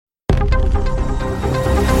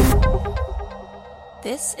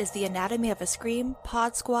This is the Anatomy of a Scream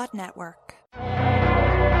Pod Squad Network.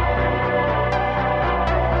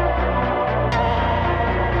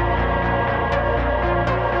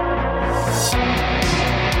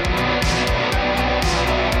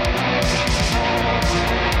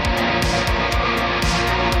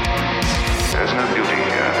 There's no beauty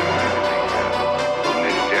here, only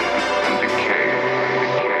death and decay.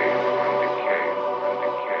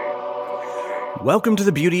 Welcome to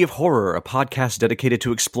The Beauty of Horror, a podcast dedicated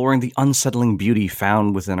to exploring the unsettling beauty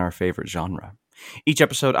found within our favorite genre. Each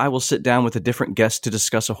episode, I will sit down with a different guest to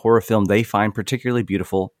discuss a horror film they find particularly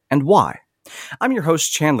beautiful and why. I'm your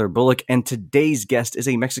host, Chandler Bullock, and today's guest is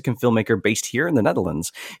a Mexican filmmaker based here in the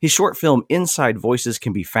Netherlands. His short film, Inside Voices,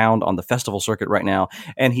 can be found on the festival circuit right now,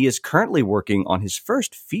 and he is currently working on his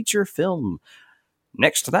first feature film.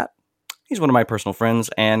 Next to that, he's one of my personal friends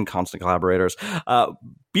and constant collaborators.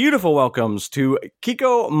 Beautiful welcomes to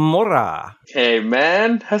Kiko Mora. Hey,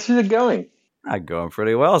 man. How's it going? I'm going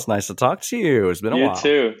pretty well. It's nice to talk to you. It's been a while.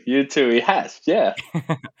 You too. It has, yeah.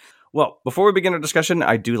 Well, before we begin our discussion,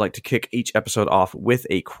 I do like to kick each episode off with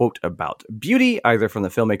a quote about beauty, either from the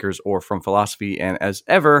filmmakers or from philosophy. And as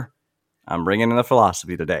ever, I'm bringing in the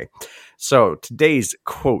philosophy today. So today's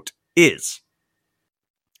quote is,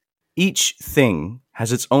 "Each thing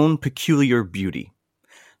has its own peculiar beauty.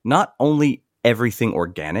 Not only everything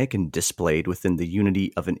organic and displayed within the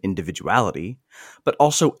unity of an individuality, but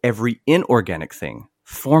also every inorganic thing,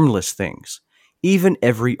 formless things, even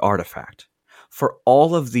every artifact. For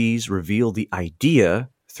all of these reveal the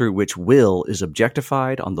idea through which will is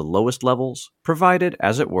objectified on the lowest levels, provided,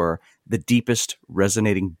 as it were, the deepest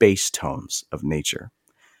resonating bass tones of nature."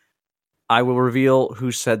 I will reveal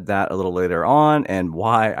who said that a little later on and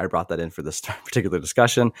why I brought that in for this particular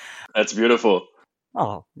discussion. That's beautiful.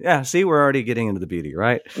 Oh, yeah. See, we're already getting into the beauty,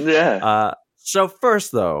 right? Yeah. So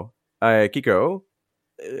first, though, Kiko,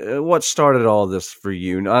 what started all this for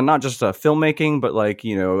you? Not just filmmaking, but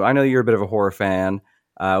I know you're a bit of a horror fan.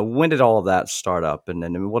 When did all of that start up, and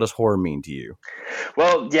then what does horror mean to you?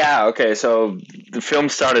 Well, yeah. Okay. So the film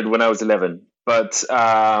started when I was 11, but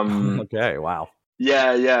Okay, wow.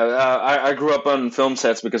 Yeah. I grew up on film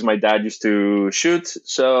sets because my dad used to shoot,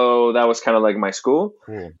 so that was kind of like my school.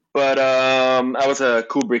 Cool. But I was a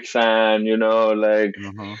Kubrick fan,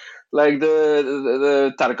 like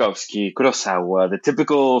the Tarkovsky, Kurosawa, the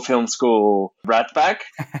typical film school rat pack.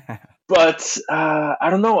 But I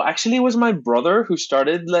don't know. Actually, it was my brother who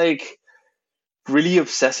started really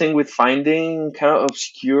obsessing with finding kind of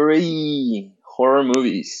obscure horror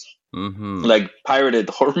movies. Mm-hmm. Like pirated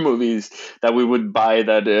horror movies that we would buy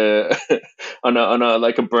that on a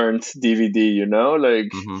like a burnt DVD,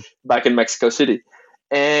 back in Mexico City.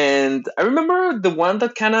 And I remember the one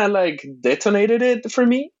that kind of detonated it for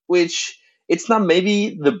me, which it's not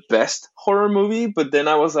maybe the best horror movie, but then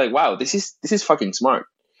I was like, wow, this is fucking smart.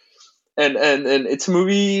 And it's a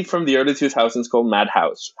movie from the early 2000s called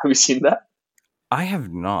Madhouse. Have you seen that? I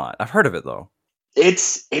have not. I've heard of it though.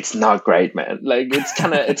 It's not great, man. It's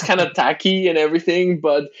kind of tacky and everything,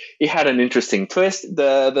 but it had an interesting twist.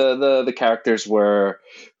 The characters were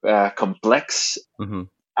complex. Mm-hmm.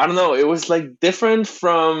 I don't know. It was different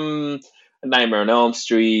from Nightmare on Elm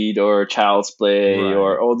Street or Child's Play, Right.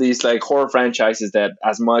 or all these horror franchises that,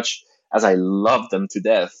 as much as I love them to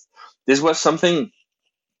death, this was something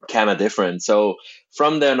kind of different. So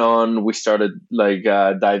from then on, we started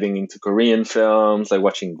diving into Korean films, like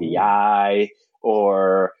watching The Eye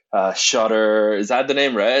or Shutter. Is that the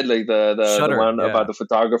name, right? The Shudder, one yeah. about the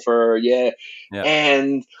photographer. Yeah.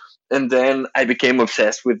 And then I became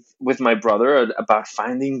obsessed with my brother about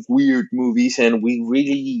finding weird movies, and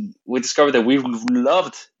we discovered that we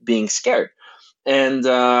loved being scared. And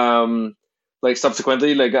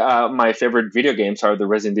subsequently, my favorite video games are the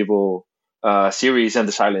Resident Evil series and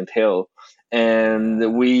the Silent Hill.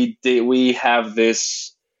 And we have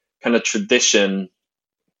this kind of tradition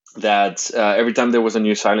that every time there was a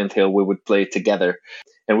new Silent Hill, we would play together,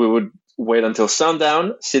 and we would wait until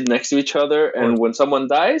sundown, sit next to each other, and when someone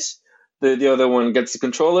dies, the other one gets the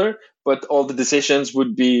controller, but all the decisions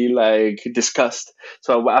would be discussed.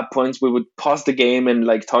 So at points we would pause the game and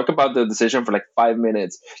talk about the decision for 5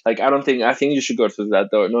 minutes. I think you should go through that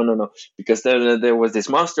door. No, because there was this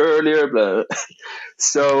monster earlier. Blah.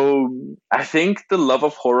 So I think the love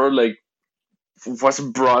of horror was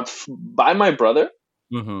brought by my brother.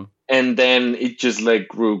 Mm-hmm. And then it just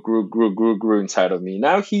grew inside of me.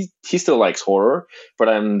 Now he still likes horror, but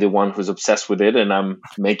I'm the one who's obsessed with it, and I'm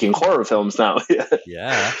making horror films now.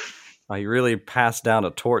 Yeah. He really passed down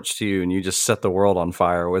a torch to you, and you just set the world on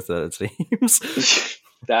fire with it seems.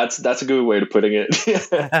 That's a good way to putting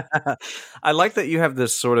it. I like that you have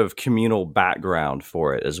this sort of communal background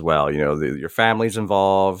for it as well. You know, your family's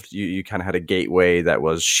involved. You kind of had a gateway that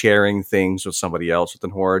was sharing things with somebody else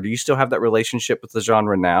within horror. Do you still have that relationship with the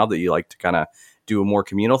genre now that you like to kind of do a more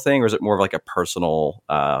communal thing, or is it more of like a personal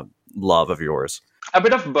love of yours? A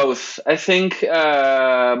bit of both. I think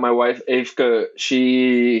my wife Evka,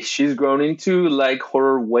 she's grown into like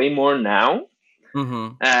horror way more now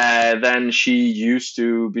than she used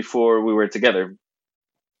to before we were together.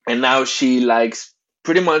 And now she likes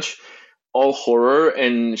pretty much all horror,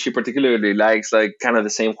 and she particularly likes like kind of the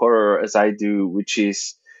same horror as I do, which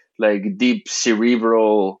is like deep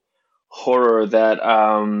cerebral horror that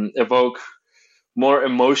evoke more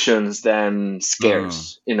emotions than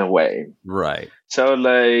scares in a way. Right. So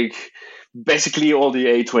like basically all the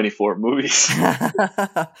A24 movies.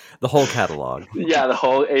 The whole catalog. Yeah, the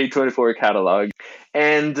whole A24 catalog.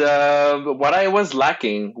 And what I was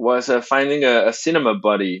lacking was finding a cinema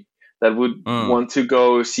buddy that would want to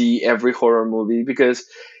go see every horror movie, because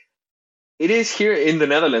it is here in the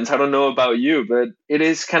Netherlands. I don't know about you, but it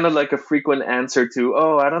is kind of like a frequent answer to,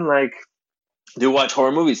 oh, I don't like, do you watch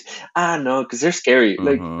horror movies? No, because they're scary.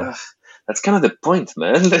 Like, that's kind of the point,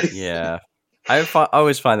 man. Like, yeah. I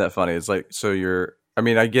always find that funny. It's like, so I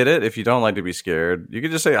mean, I get it. If you don't like to be scared, you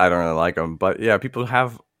could just say, I don't really like them. But yeah, people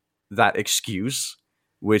have that excuse,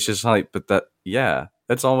 which is like, but that, yeah,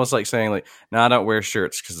 it's almost like saying like, no, I don't wear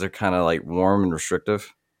shirts because they're kind of like warm and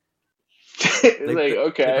restrictive. like,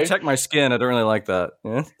 okay. They protect my skin. I don't really like that.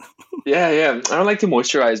 Yeah? Yeah. I don't like to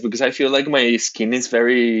moisturize because I feel like my skin is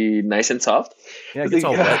very nice and soft. Yeah, it gets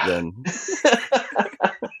all wet then.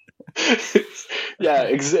 Yeah,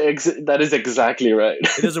 that is exactly right.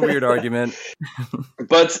 It is a weird argument.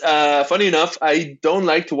 But funny enough, I don't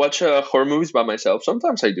like to watch horror movies by myself.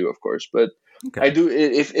 Sometimes I do, of course, but I do.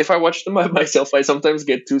 If I watch them by myself, I sometimes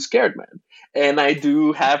get too scared, man, and I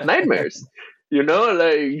do have nightmares. You know,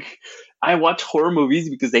 like I watch horror movies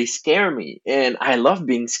because they scare me, and I love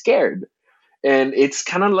being scared. And it's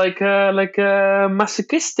kind of like a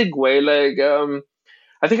masochistic way. Like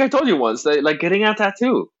I think I told you once, like getting a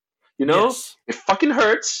tattoo. You know, yes. It fucking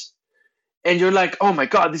hurts, and you're like, oh my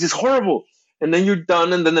god, this is horrible. And then you're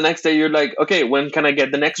done, and then the next day you're like, okay, when can I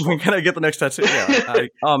get the next one? When can I get the next tattoo? Yeah.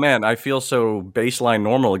 Oh man, I feel so baseline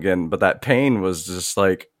normal again, but that pain was just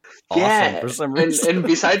like awesome for some reason. And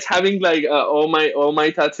besides having like all my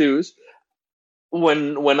tattoos,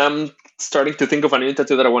 when I'm starting to think of a new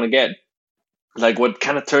tattoo that I want to get, like what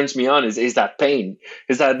kind of turns me on is that pain.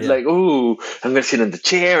 Is that like, oh, I'm gonna sit in the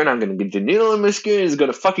chair and I'm gonna get the needle in my skin. It's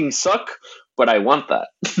gonna fucking suck, but I want that.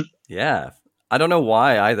 Yeah, I don't know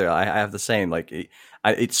why either. I have the same. Like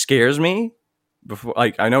it scares me. Before,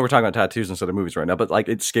 like I know we're talking about tattoos instead of movies right now, but like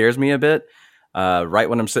it scares me a bit. Right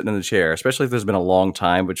when I'm sitting in the chair, especially if there's been a long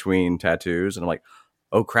time between tattoos, and I'm like,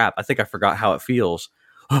 oh crap, I think I forgot how it feels.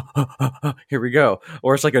 Here we go.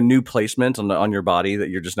 Or it's like a new placement on your body that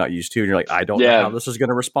you're just not used to, and you're like, I don't know how this is going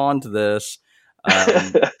to respond to this.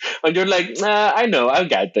 And you're like, nah, I know, I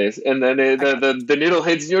got this. And then the needle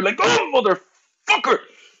hits, and you're like, oh motherfucker.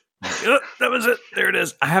 That was it. There it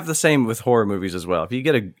is. I have the same with horror movies as well. If you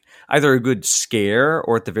get either a good scare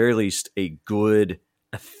or at the very least a good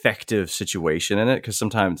effective situation in it, because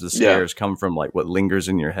sometimes the scares come from like what lingers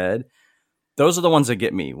in your head. Those are the ones that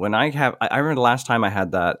get me. When I remember the last time I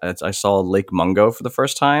had that, I saw Lake Mungo for the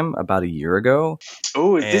first time about a year ago.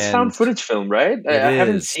 Oh, is this found footage film, right? I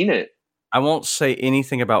haven't seen it. I won't say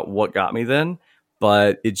anything about what got me then,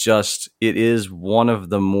 but it is one of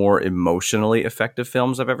the more emotionally effective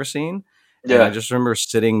films I've ever seen. Yeah. And I just remember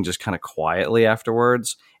sitting just kind of quietly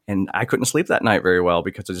afterwards, and I couldn't sleep that night very well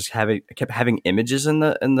because I kept having images in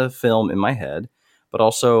the film in my head, but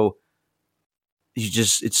also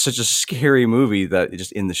it's such a scary movie that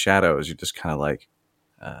just in the shadows, you're just kind of like,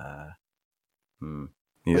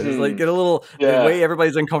 just like get a little, the way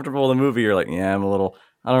everybody's uncomfortable in the movie, you're like, yeah,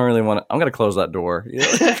 I don't really want to, I'm going to close that door.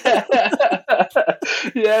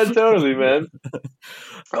 Yeah, totally, man.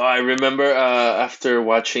 Oh, I remember after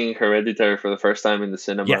watching Hereditary for the first time in the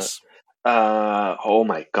cinema. Yes. Oh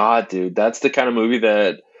my God, dude. That's the kind of movie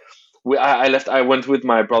that I went with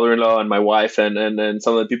my brother-in-law and my wife and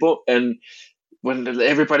some of the people, and when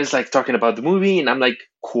everybody's like talking about the movie and I'm like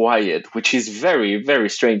quiet, which is very, very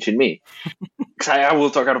strange in me, because I will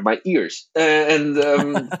talk out of my ears.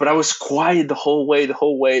 But I was quiet the whole way.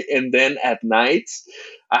 And then at night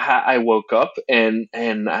I woke up and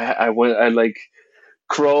I like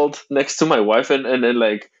crawled next to my wife and then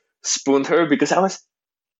like spooned her because I was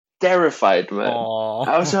terrified, man. Aw.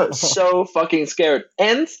 I was so fucking scared,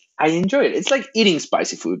 and I enjoy it. It's like eating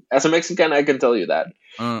spicy food. As a Mexican, I can tell you that.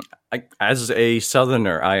 As a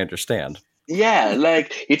Southerner, I understand. Yeah,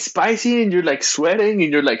 like it's spicy, and you're like sweating,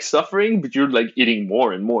 and you're like suffering, but you're like eating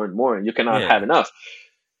more and more and more, and you cannot have enough.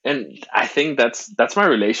 And I think that's my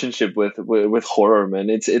relationship with horror, man.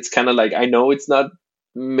 It's kind of like, I know it's not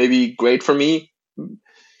maybe great for me,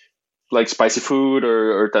 like spicy food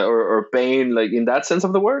or pain, like in that sense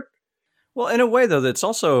of the word. Well, in a way, though, that's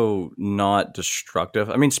also not destructive.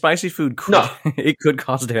 I mean, spicy food could, it could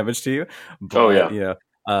cause damage to you. But,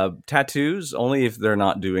 tattoos, only if they're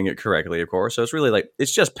not doing it correctly, of course. So it's really like,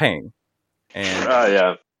 it's just pain.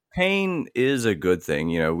 And pain is a good thing.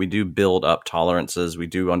 You know, we do build up tolerances. We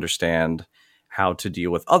do understand how to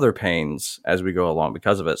deal with other pains as we go along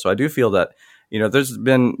because of it. So I do feel that, you know, there's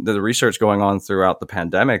been the research going on throughout the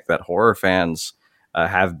pandemic that horror fans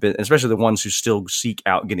have been, especially the ones who still seek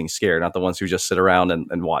out getting scared, not the ones who just sit around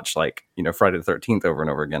and watch, like, you know, Friday the 13th over and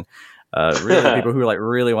over again. Really, the people who like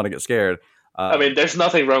really want to get scared. I mean, there's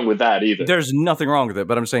nothing wrong with that either. There's nothing wrong with it,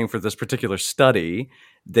 but I'm saying for this particular study,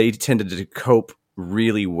 they tended to cope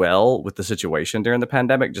really well with the situation during the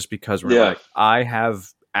pandemic, just because we're like, I have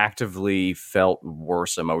actively felt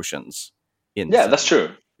worse emotions. That's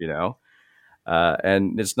true. You know?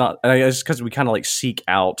 And it's not, and I guess because we kind of like seek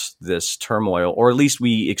out this turmoil, or at least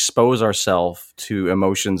we expose ourselves to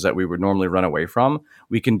emotions that we would normally run away from.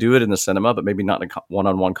 We can do it in the cinema, but maybe not in a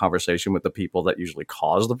one-on-one conversation with the people that usually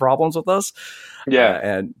cause the problems with us.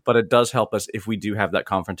 But it does help us if we do have that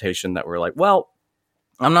confrontation that we're like, well,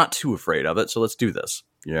 I'm not too afraid of it, so let's do this.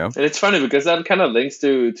 You know? And it's funny because that kind of links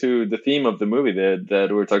to the theme of the movie that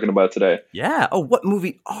we're talking about today. Yeah. Oh, what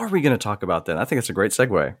movie are we going to talk about then? I think it's a great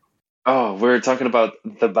segue. Oh, we're talking about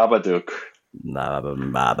The Babadook.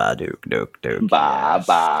 Babadook, Duke.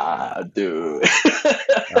 Babadook.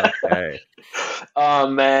 Okay. Oh,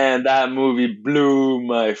 man, that movie blew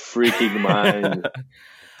my freaking mind.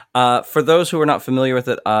 For those who are not familiar with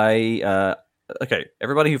it,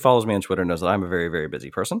 everybody who follows me on Twitter knows that I'm a very, very busy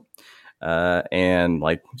person. And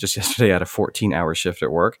like just yesterday I had a 14-hour shift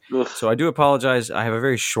at work. Ugh. So I do apologize. I have a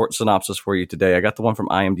very short synopsis for you today. I got the one from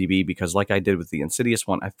IMDb because, like I did with the Insidious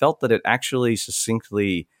one, I felt that it actually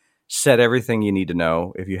succinctly said everything you need to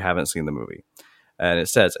know if you haven't seen the movie. And it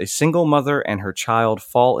says, a single mother and her child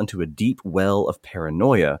fall into a deep well of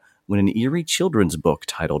paranoia when an eerie children's book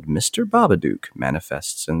titled Mr. Babadook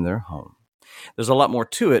manifests in their home. There's a lot more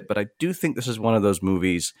to it, but I do think this is one of those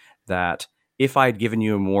movies that, if I'd given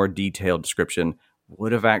you a more detailed description,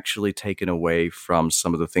 would have actually taken away from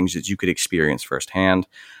some of the things that you could experience firsthand.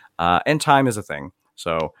 And time is a thing.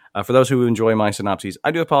 So for those who enjoy my synopses,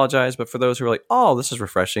 I do apologize. But for those who are like, oh, this is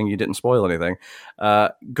refreshing, you didn't spoil anything,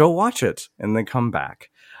 go watch it and then come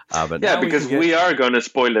back. Because we are going to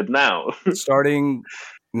spoil it now. Starting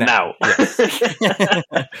now. Yes.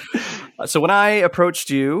 So when I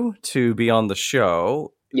approached you to be on the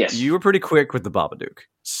show, you were pretty quick with the Babadook.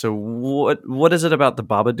 So what is it about the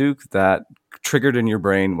Babadook that triggered in your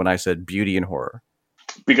brain when I said beauty and horror?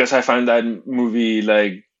 Because I find that movie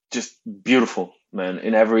like just beautiful, man,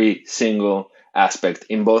 in every single aspect,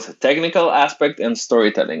 in both technical aspect and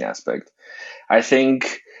storytelling aspect. I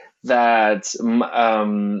think that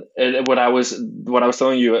what I was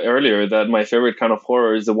telling you earlier, that my favorite kind of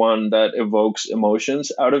horror is the one that evokes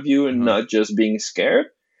emotions out of you and not just being scared.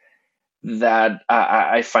 That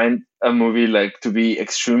I find a movie like to be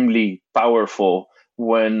extremely powerful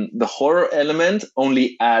when the horror element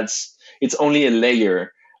only adds, it's only a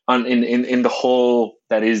layer on in the whole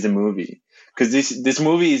that is the movie. Because this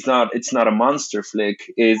movie is not, it's not a monster flick,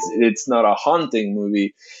 it's not a haunting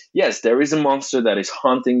movie. Yes, there is a monster that is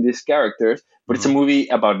haunting these characters, but it's a movie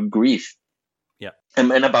about grief. Yeah.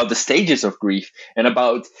 And about the stages of grief, and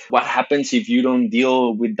about what happens if you don't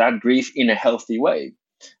deal with that grief in a healthy way.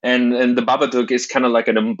 And the Babadook is kind of like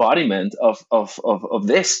an embodiment of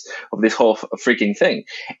this whole freaking thing.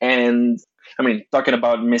 And I mean, talking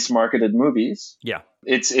about mismarketed movies,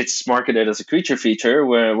 it's marketed as a creature feature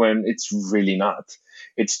when it's really not.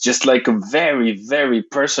 It's just like a very, very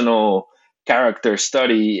personal character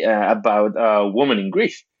study about a woman in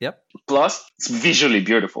grief. Yep. Plus, it's visually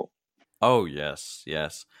beautiful. Oh yes.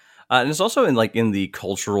 And it's also in the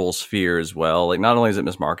cultural sphere as well. Like, not only is it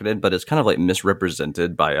mismarketed, but it's kind of like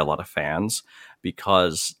misrepresented by a lot of fans,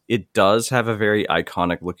 because it does have a very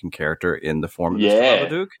iconic looking character in the form of Mr.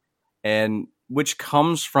 Babadook, and which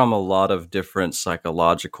comes from a lot of different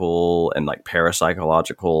psychological and like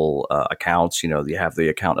parapsychological accounts. You know, you have the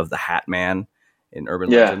account of the Hat Man in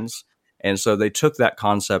urban legends. And so they took that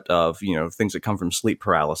concept of, you know, things that come from sleep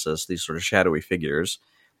paralysis, these sort of shadowy figures,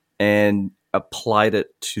 and applied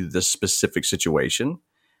it to this specific situation.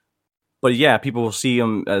 But yeah, people will see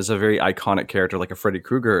him as a very iconic character, like a Freddy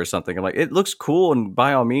Krueger or something. I'm like, it looks cool, and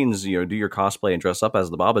by all means, do your cosplay and dress up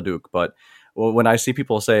as the Babadook. But when I see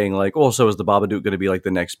people saying like, "Oh, so is the Babadook going to be like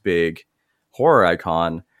the next big horror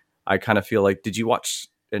icon?" I kind of feel like, did you watch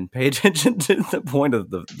and pay attention to the point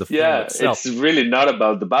of the film itself? It's really not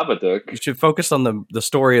about the Babadook. You should focus on the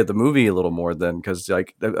story of the movie a little more then, because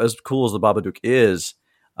like as cool as the Babadook is,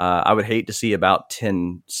 I would hate to see about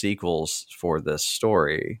 10 sequels for this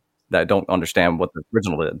story that don't understand what the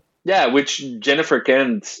original did. Yeah, which Jennifer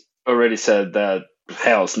Kent already said that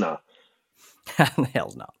hell's no.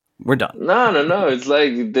 Hell's no. We're done. No. It's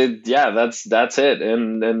like that's it.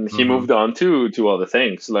 And he moved on to other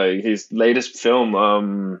things. Like his latest film,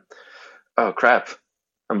 oh crap.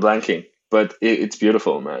 I'm blanking. But it's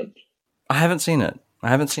beautiful, man. I haven't seen it.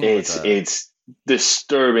 It's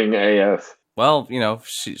disturbing AF. Well,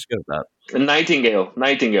 she's good at that.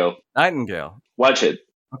 Nightingale. Watch it.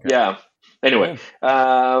 Okay. Yeah. Anyway,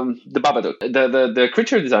 the Babadook. The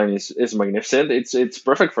creature design is magnificent. It's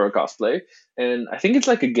perfect for a cosplay, and I think it's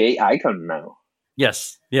like a gay icon now.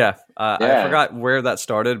 Yes. Yeah. I forgot where that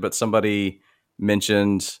started, but somebody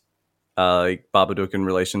mentioned like Babadook in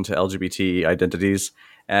relation to LGBT identities,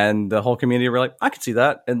 and the whole community were like, "I could see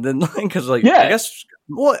that." And then because I guess,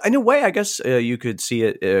 well, in a way, I guess you could see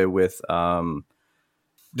it with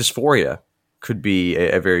dysphoria. Could be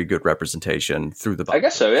a very good representation through the Babadook. I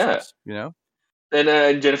guess so, yeah.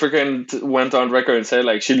 And Jennifer Kent went on record and said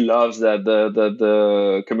like she loves that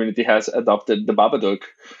the community has adopted the Babadook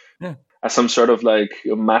as some sort of like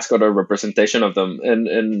mascot or representation of them,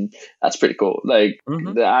 and that's pretty cool. Like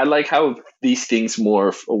I like how these things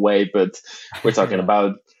morph away, but we're talking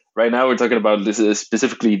about right now. We're talking about this is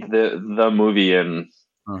specifically the movie and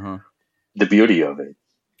the beauty of it,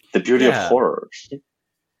 the beauty of horror.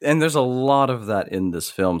 And there's a lot of that in this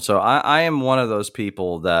film. So I am one of those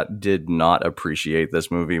people that did not appreciate this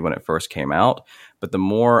movie when it first came out. But the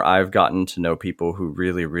more I've gotten to know people who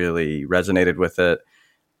really, really resonated with it,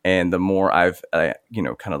 and the more I've, kind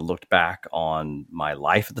of looked back on my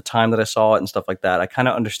life at the time that I saw it and stuff like that, I kind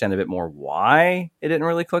of understand a bit more why it didn't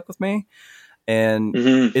really click with me. And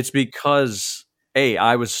it's because,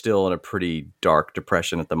 I was still in a pretty dark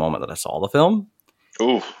depression at the moment that I saw the film.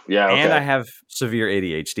 Ooh, yeah, okay. And I have severe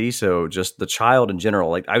ADHD, so just the child in general,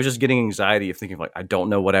 like I was just getting anxiety of thinking like I don't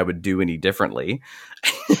know what I would do any differently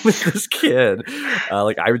with this kid.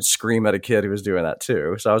 Like I would scream at a kid who was doing that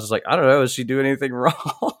too. So I was just like, I don't know, is she doing anything wrong?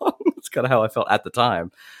 That's kind of how I felt at the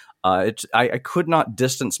time. I could not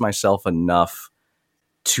distance myself enough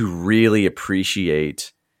to really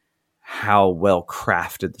appreciate how well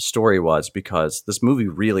crafted the story was, because this movie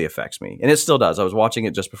really affects me, and it still does. I was watching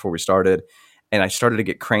it just before we started. And I started to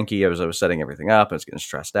get cranky as I was setting everything up. I was getting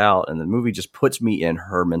stressed out. And the movie just puts me in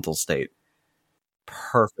her mental state.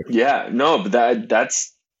 Perfect. Yeah, no, but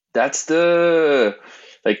that's the,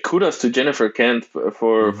 like, kudos to Jennifer Kent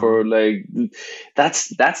for like, that's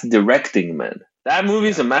directing, man. That movie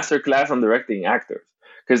is a masterclass on directing actors.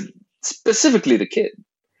 Because specifically the kid.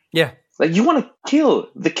 Yeah. Like, you want to kill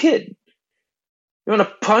the kid. You want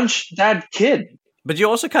to punch that kid. But you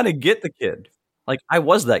also kind of get the kid. Like, I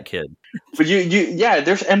was that kid. But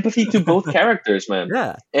there's empathy to both characters, man.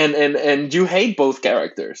 Yeah. And you hate both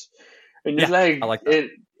characters. And you're I like that.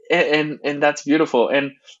 And that's beautiful.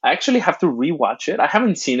 And I actually have to rewatch it. I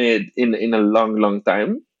haven't seen it in a long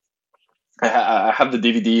time. I have the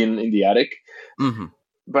DVD in the attic.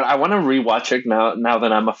 But I want to rewatch it now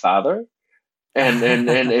that I'm a father.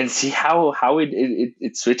 And see how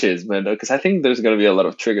it switches, man. Because I think there's going to be a lot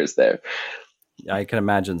of triggers there. I can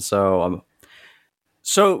imagine.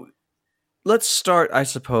 So let's start, I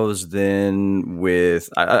suppose, then with,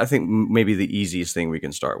 I think maybe the easiest thing we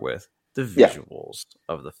can start with, the visuals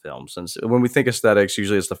of the film. Since when we think aesthetics,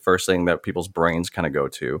 usually it's the first thing that people's brains kind of go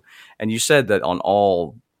to. And you said that on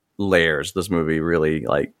all layers, this movie really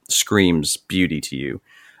like screams beauty to you.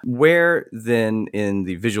 Where then in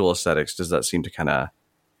the visual aesthetics does that seem to kind of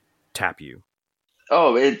tap you?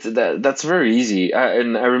 Oh, that's very easy.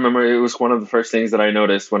 And I remember it was one of the first things that I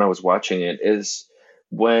noticed when I was watching it is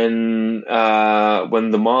when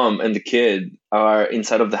the mom and the kid are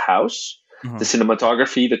inside of the house, the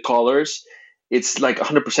cinematography, the colors, it's like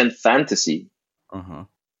 100% fantasy.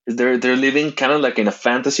 They're living kind of like in a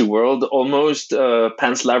fantasy world, almost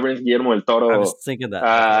Pan's Labyrinth, Guillermo del Toro. I was thinking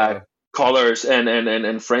that. Colors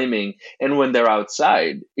and framing. And when they're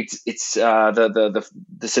outside, it's the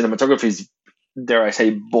cinematography is, dare I say,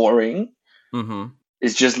 boring.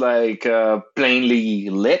 It's just like plainly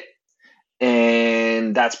lit.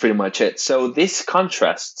 And that's pretty much it. So this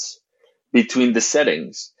contrasts between the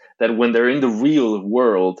settings that when they're in the real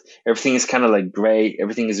world, everything is kind of like gray,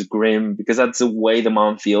 everything is grim, because that's the way the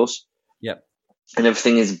mom feels, Yep. and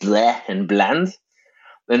everything is bleh and bland.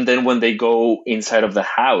 And then when they go inside of the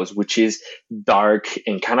house, which is dark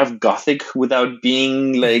and kind of gothic without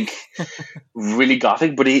being like really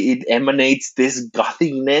gothic, but it emanates this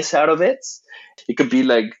gothiness out of it. It could be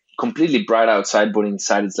like completely bright outside, but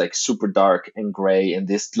inside it's like super dark and gray, and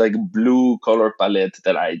this like blue color palette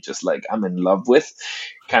that I just like, I'm in love with,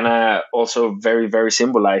 kind of also very, very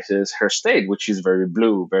symbolizes her state, which is very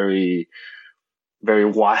blue, very, very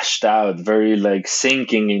washed out, very like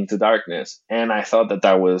sinking into darkness. And I thought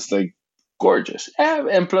that was like gorgeous.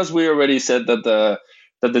 And plus, we already said that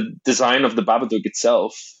the design of the Babadook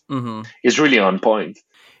itself is really on point.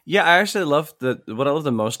 Yeah, I actually love what I love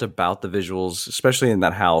the most about the visuals, especially in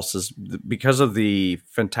that house, is because of the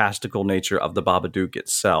fantastical nature of the Babadook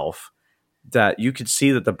itself, that you could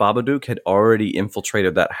see that the Babadook had already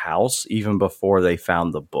infiltrated that house even before they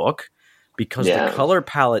found the book. Because the color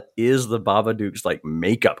palette is the Babadook's like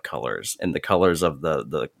makeup colors and the colors of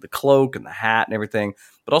the cloak and the hat and everything,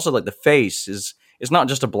 but also like the face is not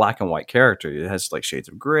just a black and white character. It has like shades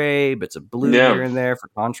of gray, bits of blue here and there for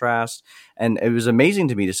contrast. And it was amazing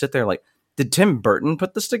to me to sit there like, did Tim Burton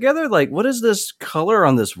put this together? Like, what is this color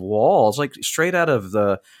on this wall? It's like straight out of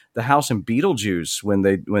the house in Beetlejuice when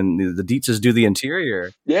the Dietzes do the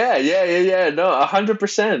interior. Yeah. No,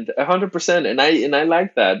 100%, 100%. And I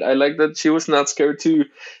like that. I like that she was not scared to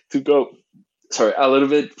go, a little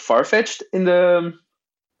bit far fetched in the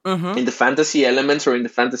fantasy elements or in the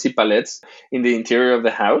fantasy palettes in the interior of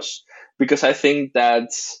the house, because I think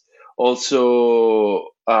that's also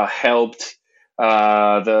helped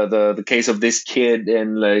the case of this kid,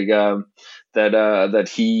 and like that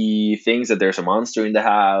he thinks that there's a monster in the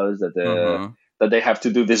house, that they have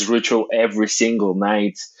to do this ritual every single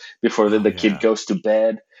night before the kid goes to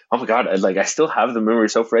bed. Oh my god, I still have the memory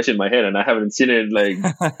so fresh in my head, and I haven't seen it in like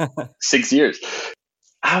 6 years.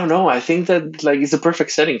 I don't know. I think that like it's a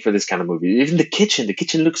perfect setting for this kind of movie. Even the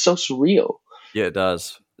kitchen looks so surreal. Yeah, it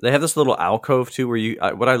does. They have this little alcove too,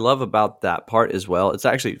 where what I love about that part as well, it's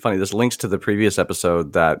actually funny. This links to the previous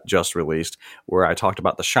episode that just released, where I talked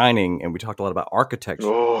about The Shining, and we talked a lot about architecture.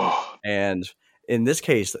 Oh. And in this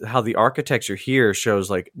case, how the architecture here shows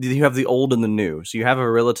like you have the old and the new. So you have a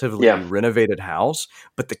relatively renovated house,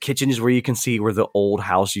 but the kitchen is where you can see where the old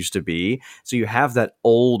house used to be. So you have that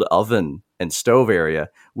old oven and stove area,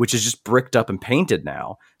 which is just bricked up and painted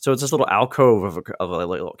now. So it's this little alcove of a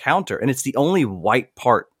little counter, and it's the only white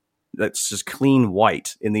part that's just clean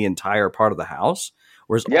white in the entire part of the house.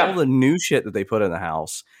 Whereas all the new shit that they put in the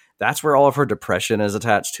house, that's where all of her depression is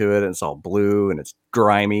attached to it. And it's all blue and it's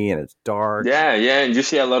grimy and it's dark. Yeah. And you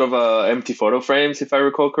see a lot of empty photo frames, if I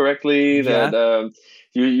recall correctly. That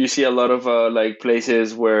you see a lot of like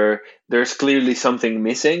places where there's clearly something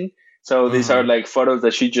missing. So these are like photos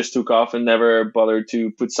that she just took off and never bothered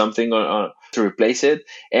to put something on to replace it.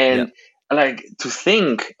 And like to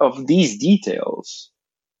think of these details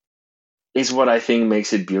is what I think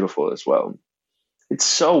makes it beautiful as well. It's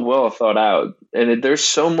so well thought out, and there's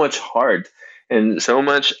so much heart and so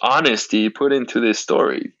much honesty put into this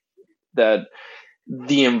story that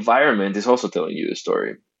the environment is also telling you the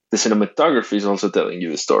story. The cinematography is also telling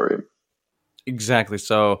you the story. Exactly.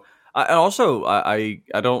 So I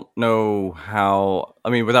don't know how, I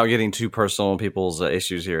mean, without getting too personal on people's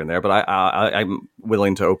issues here and there, but I'm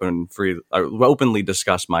willing to openly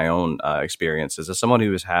discuss my own experiences as someone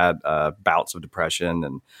who has had bouts of depression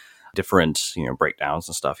and different, breakdowns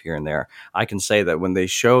and stuff here and there. I can say that when they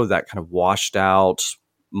show that kind of washed out,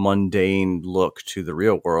 mundane look to the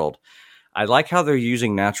real world, I like how they're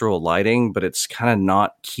using natural lighting, but it's kind of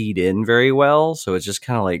not keyed in very well. So it's just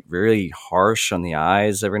kind of like very harsh on the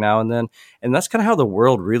eyes every now and then. And that's kind of how the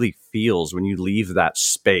world really feels when you leave that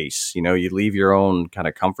space. You leave your own kind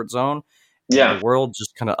of comfort zone. And the world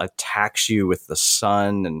just kind of attacks you with the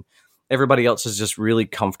sun, and everybody else is just really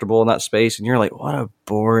comfortable in that space. And you're like, what a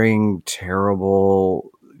boring,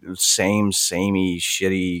 terrible, samey,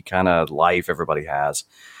 shitty kind of life everybody has.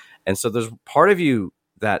 And so there's part of you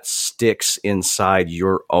that sticks inside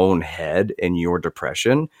your own head and your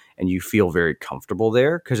depression, and you feel very comfortable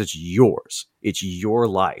there because it's yours. It's your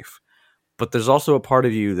life. But there's also a part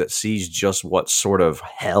of you that sees just what sort of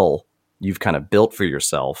hell you've kind of built for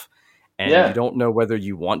yourself, and you don't know whether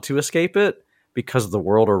you want to escape it because the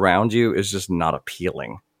world around you is just not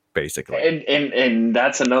appealing, basically. And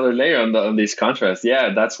that's another layer on this contrast.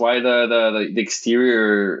 Yeah, that's why the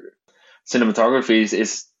exterior cinematography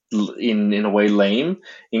is in a way lame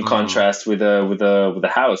in contrast with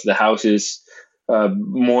the house. The house is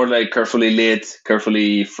more like carefully lit,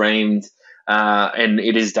 carefully framed, and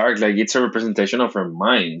it is dark. Like it's a representation of her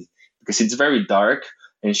mind because it's very dark,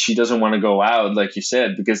 and she doesn't want to go out, like you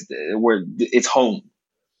said, because it's home.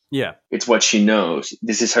 Yeah. It's what she knows.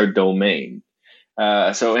 This is her domain.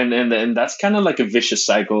 So and that's kind of like a vicious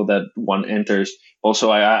cycle that one enters.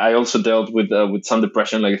 Also, I also dealt with some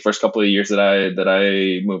depression like the first couple of years that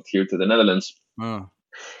I moved here to the Netherlands,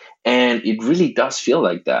 and it really does feel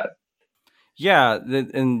like that. Yeah,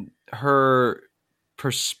 and her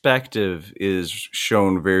perspective is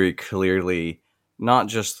shown very clearly, not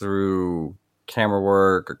just through camera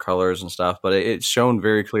work or colors and stuff, but it's shown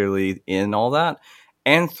very clearly in all that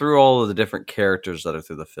and through all of the different characters that are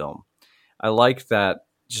through the film. I like that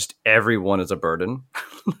just everyone is a burden.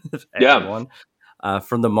 Everyone.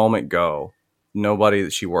 From the moment go, nobody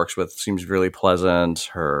that she works with seems really pleasant.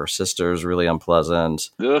 Her sister's really unpleasant.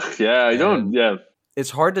 Ugh, yeah, I don't. Yeah.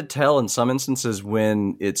 It's hard to tell in some instances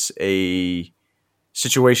when it's a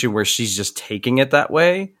situation where she's just taking it that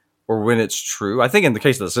way or when it's true. I think in the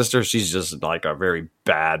case of the sister, she's just like a very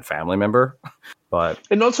bad family member. But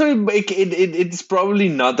and also, it's probably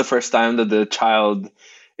not the first time that the child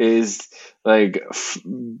is like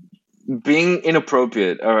being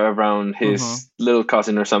inappropriate around his little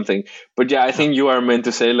cousin or something. But yeah, I think you are meant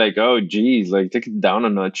to say like, oh, geez, like take it down a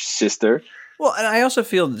notch, sister. Well, and I also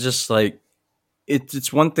feel just like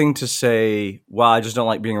it's one thing to say, well, I just don't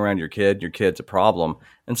like being around your kid. Your kid's a problem.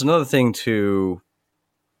 And it's another thing to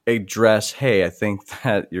address, hey, I think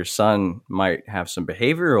that your son might have some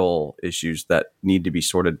behavioral issues that need to be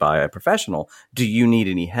sorted by a professional. Do you need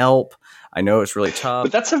any help? I know it's really tough.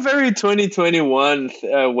 But that's a very 2021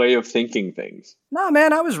 way of thinking things. No,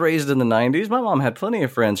 man, I was raised in the 90s. My mom had plenty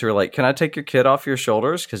of friends who were like, can I take your kid off your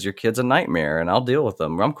shoulders? Because your kid's a nightmare and I'll deal with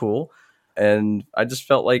them. I'm cool. And I just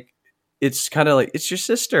felt like it's kind of like, it's your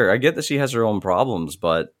sister. I get that she has her own problems,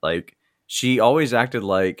 but like she always acted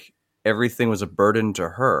like everything was a burden to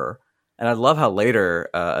her. And I love how later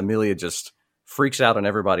Amelia just freaks out on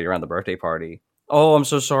everybody around the birthday party. Oh, I'm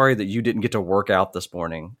so sorry that you didn't get to work out this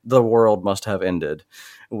morning. The world must have ended.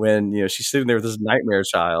 When, you know, she's sitting there with this nightmare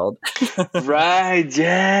child. Right,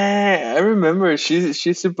 yeah. I remember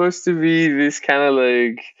she's supposed to be this kind of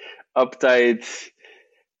like uptight,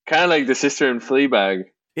 kind of like the sister in Fleabag.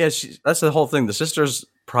 Yeah, that's the whole thing. The sister's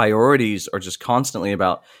priorities are just constantly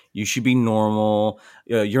about, you should be normal,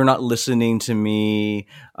 you're not listening to me,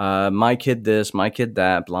 my kid this, my kid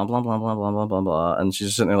that, blah, blah, blah, blah, blah, blah, blah, blah. And she's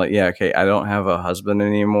just sitting there like, yeah, okay, I don't have a husband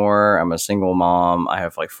anymore. I'm a single mom. I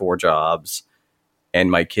have like 4 jobs and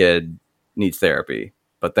my kid needs therapy,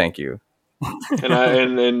 but thank you.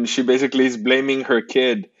 and she basically is blaming her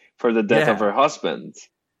kid for the death of her husband.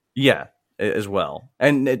 Yeah, as well.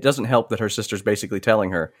 And it doesn't help that her sister's basically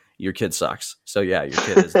telling her, your kid sucks. So yeah, your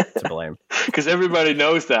kid is to blame. Because everybody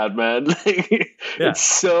knows that, man. It's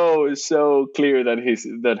so clear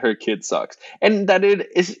that her kid sucks, and that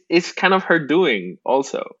it's kind of her doing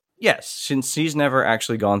also. Yes, since she's never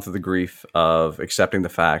actually gone through the grief of accepting the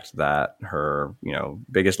fact that her,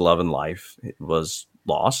 biggest love in life was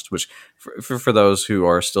lost. Which, for those who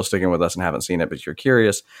are still sticking with us and haven't seen it, but you're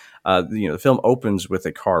curious, the film opens with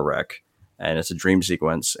a car wreck. And it's a dream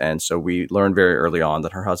sequence. And so we learned very early on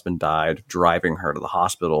that her husband died driving her to the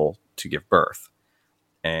hospital to give birth.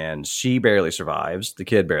 And she barely survives. The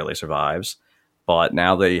kid barely survives. But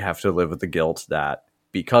now they have to live with the guilt that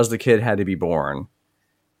because the kid had to be born,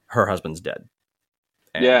 her husband's dead.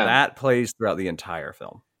 And that plays throughout the entire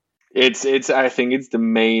film. I think it's the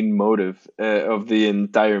main motive of the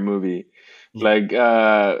entire movie. Like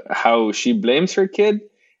how she blames her kid.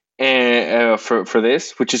 For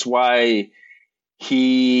this, which is why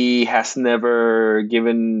he has never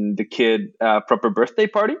given the kid a proper birthday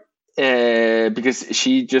party, because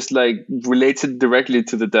she just like relates it directly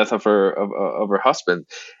to the death of her husband.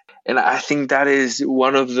 And I think that is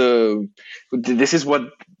this is what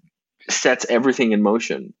sets everything in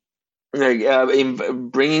motion. Like in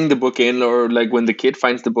bringing the book in, or like when the kid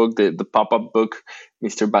finds the book, the pop-up book,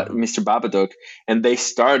 Mr. Babadook, and they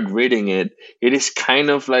start reading it, it is kind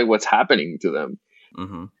of like what's happening to them.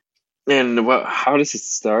 Mm-hmm. And how does it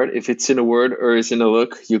start? If it's in a word or it's in a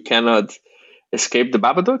look, you cannot escape the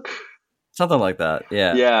Babadook. Something like that,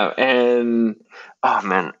 yeah. Yeah, and oh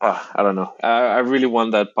man, I don't know. I really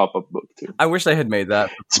want that pop-up book too. I wish they had made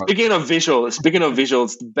that. Speaking of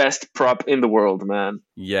visuals, the best prop in the world, man.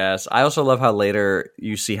 Yes, I also love how later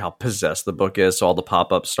you see how possessed the book is. So all the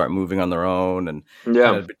pop-ups start moving on their own and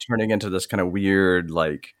kind of turning into this kind of weird,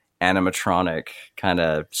 like animatronic kind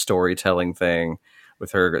of storytelling thing.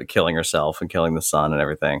 With her killing herself and killing the son and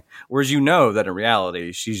everything. Whereas that in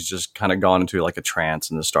reality, she's just kind of gone into like a trance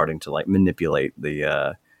and is starting to like manipulate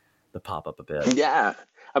the pop-up a bit. Yeah.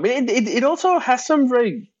 I mean, it also has some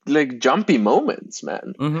very like jumpy moments,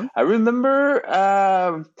 man. Mm-hmm. I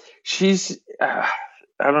remember she's I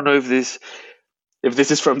don't know if this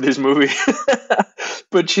is from this movie,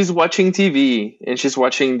 but she's watching TV and she's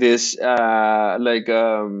watching this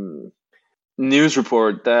news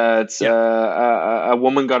report that a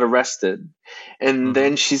woman got arrested, and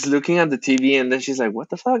then she's looking at the TV and then she's like, "What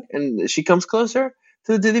the fuck?" And she comes closer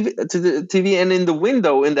to the TV, and in the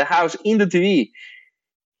window in the house in the TV,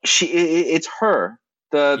 it's her,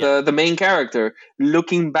 the main character,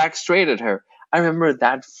 looking back straight at her. I remember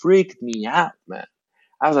that freaked me out, man.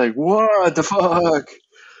 I was like, "What the fuck?"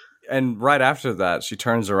 And right after that, she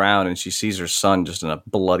turns around and she sees her son just in a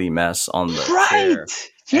bloody mess on the chair.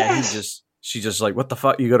 Yes. And she's just like, "What the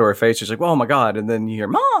fuck?" You go to her face, she's like, "Oh my God." And then you hear,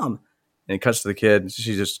 "Mom." And it cuts to the kid.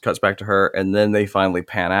 She just cuts back to her. And then they finally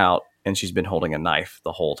pan out and she's been holding a knife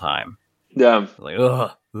the whole time. Yeah. Like,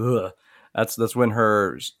 ugh. That's when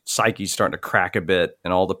her psyche's starting to crack a bit,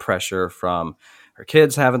 and all the pressure from her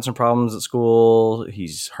kids having some problems at school.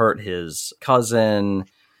 He's hurt his cousin.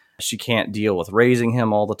 She can't deal with raising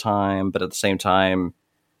him all the time, but at the same time,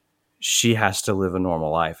 she has to live a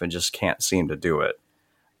normal life and just can't seem to do it.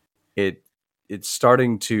 It's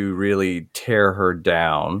starting to really tear her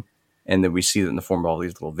down, and then we see that in the form of all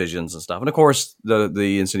these little visions and stuff. And of course,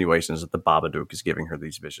 the insinuation is that the Babadook is giving her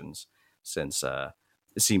these visions, since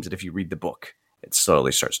it seems that if you read the book, it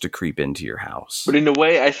slowly starts to creep into your house. But in a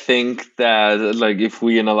way, I think that, like, if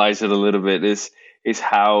we analyze it a little bit, is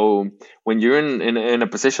how when you're in a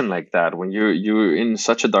position like that, when you're in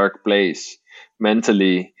such a dark place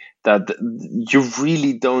mentally, that you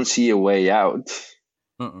really don't see a way out.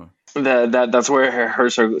 That's where her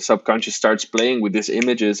subconscious starts playing with these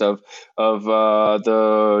images of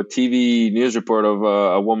the TV news report of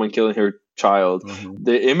a woman killing her child,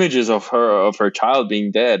 the images of her child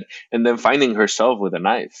being dead, and then finding herself with a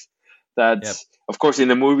knife. That's of course in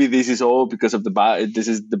the movie. This is all because of this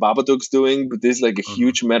is the Babadook's doing, but this is like a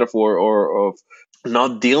huge metaphor of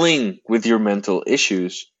not dealing with your mental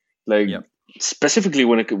issues, like specifically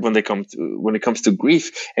when it comes to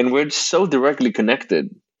grief, and we're so directly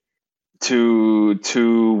connected to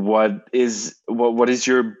what is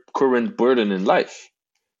your current burden in life.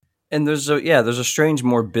 And there's a strange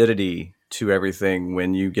morbidity to everything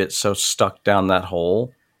when you get so stuck down that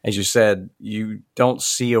hole. As you said, you don't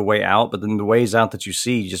see a way out, but then the ways out that you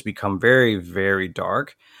see just become very, very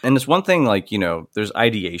dark. And it's one thing, like, there's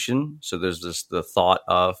ideation. So there's the thought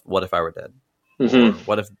of, what if I were dead? Or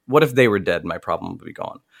what if they were dead? My problem would be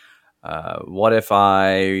gone. What if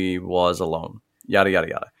I was alone? Yada, yada,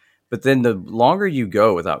 yada. But then the longer you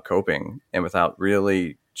go without coping and without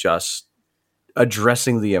really just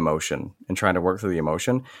addressing the emotion and trying to work through the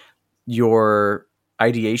emotion, your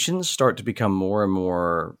ideations start to become more and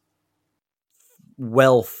more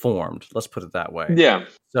well formed. Let's put it that way. Yeah.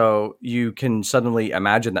 So you can suddenly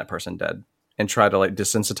imagine that person dead and try to like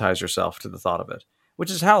desensitize yourself to the thought of it, which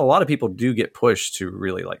is how a lot of people do get pushed to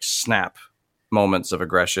really like snap moments of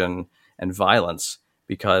aggression and violence,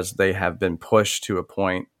 because they have been pushed to a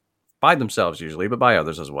point by themselves usually, but by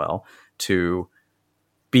others as well, to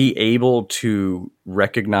be able to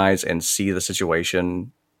recognize and see the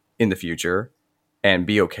situation in the future and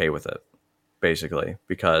be okay with it, basically,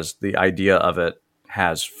 because the idea of it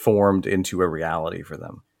has formed into a reality for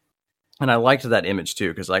them. And I liked that image too,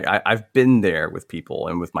 because like I've been there with people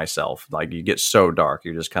and with myself. Like, you get so dark,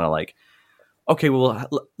 you're just kind of like, okay, well,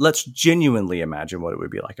 let's genuinely imagine what it would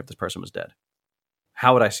be like if this person was dead.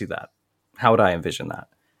 How would I see that? How would I envision that?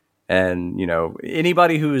 And,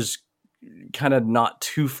 anybody who's kind of not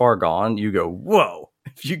too far gone, you go, whoa,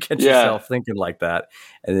 if you get yourself thinking like that,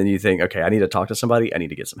 and then you think, okay, I need to talk to somebody. I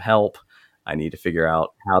need to get some help. I need to figure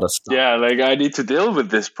out how to stop. Yeah, like I need to deal with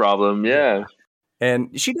this problem. Yeah.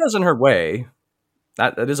 And she does in her way.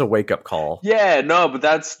 That is a wake-up call. Yeah, no, but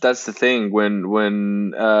that's the thing.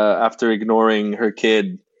 When after ignoring her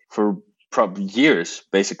kid for probably years,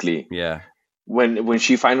 basically. Yeah. When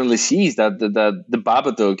she finally sees that the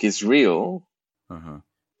Babadook is real,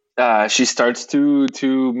 she starts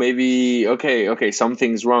to maybe okay,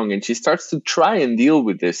 something's wrong, and she starts to try and deal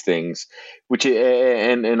with these things, which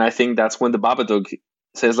and I think that's when the Babadook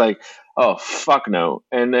says like, oh fuck no,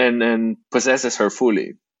 and possesses her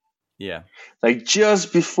fully. Yeah, like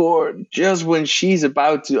just when she's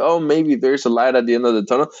about to, maybe there's a light at the end of the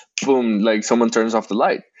tunnel, boom, like someone turns off the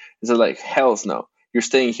light. It's like, hell's no. You're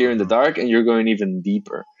staying here in the dark, and you're going even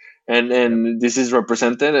deeper. And this is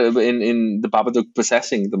represented in the Babadook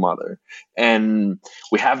possessing the mother. And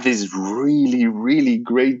we have this really, really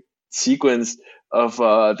great sequence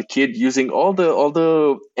the kid using all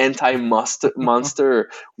the monster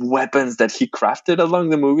weapons that he crafted along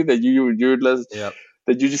the movie that Yep.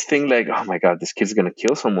 that you just think like, oh my god, this kid's gonna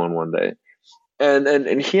kill someone one day,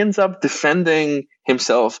 and he ends up defending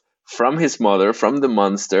himself from his mother, from the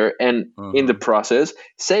monster, and in the process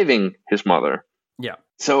saving his mother. Yeah.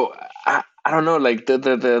 So I don't know, like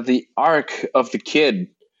the arc of the kid,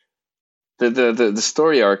 the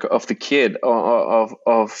story arc of the kid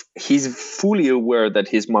of he's fully aware that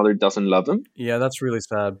his mother doesn't love him. Yeah, that's really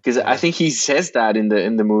sad. Because I think he says that in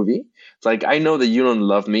the movie. It's like, I know that you don't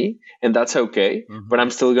love me, and that's okay, but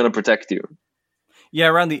I'm still gonna protect you. Yeah,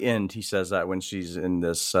 around the end he says that when she's in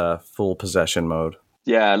this full possession mode.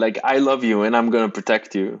 Yeah, like, I love you and I'm gonna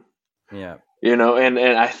protect you. Yeah. You know, and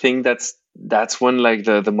I think that's when like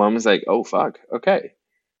the mom is like, oh fuck, okay.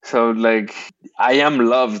 So like, I am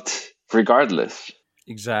loved regardless.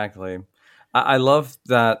 Exactly. I love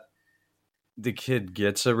that the kid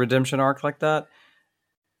gets a redemption arc like that.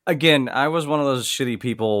 Again, I was one of those shitty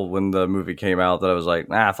people when the movie came out that I was like,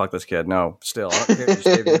 fuck this kid. No, still, I don't care if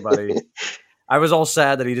you save anybody. I was all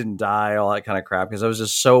sad that he didn't die, all that kind of crap, because I was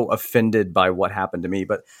just so offended by what happened to me.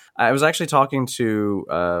 But I was actually talking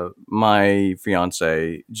to my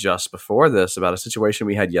fiance just before this about a situation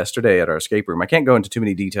we had yesterday at our escape room. I can't go into too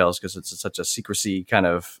many details because it's such a secrecy kind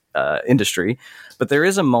of industry. But there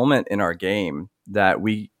is a moment in our game that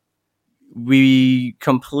we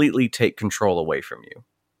completely take control away from you.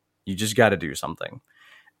 You just got to do something.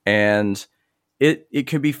 And it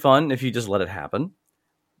could be fun if you just let it happen.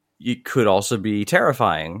 It could also be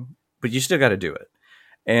terrifying, but you still got to do it.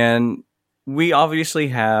 And we obviously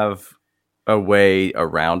have a way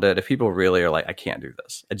around it. If people really are like, I can't do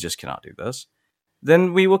this, I just cannot do this,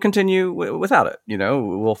 then we will continue without it. You know,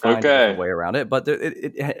 we'll find a way around it. But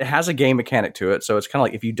it has a game mechanic to it. So it's kind of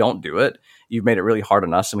like, if you don't do it, you've made it really hard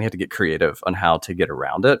on us, and we have to get creative on how to get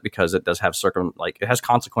around it, because it does have it has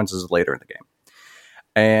consequences later in the game.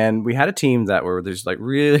 And we had a team that were there's like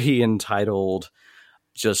really entitled,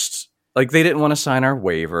 just like they didn't want to sign our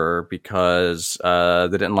waiver because they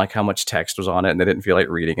didn't like how much text was on it, and they didn't feel like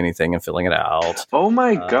reading anything and filling it out. Oh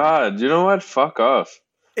my god! You know what? Fuck off.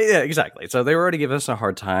 Yeah, exactly. So they were already giving us a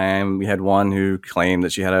hard time. We had one who claimed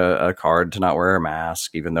that she had a card to not wear a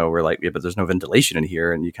mask, even though we're like, yeah, but there's no ventilation in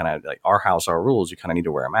here, and you kind of like, our house, our rules. You kind of need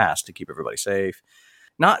to wear a mask to keep everybody safe.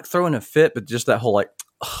 Not throwing a fit, but just that whole like,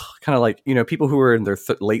 kind of like, you know, people who are in their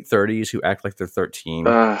late 30s who act like they're 13.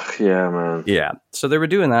 Yeah, man. Yeah. So they were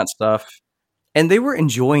doing that stuff, and they were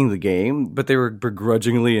enjoying the game, but they were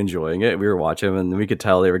begrudgingly enjoying it. We were watching them, and we could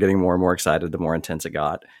tell they were getting more and more excited the more intense it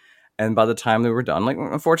got. And by the time they were done, like,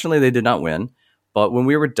 unfortunately they did not win, but when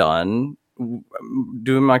we were done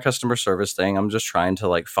doing my customer service thing, I'm just trying to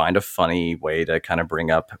like find a funny way to kind of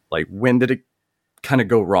bring up, like, when did it kind of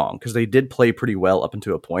go wrong? Because they did play pretty well up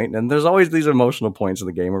until a point, and there's always these emotional points in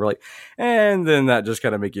the game where we're like, and then that just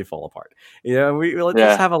kind of make you fall apart. You know, let's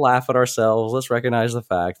just have a laugh at ourselves. Let's recognize the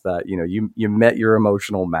fact that, you know, you met your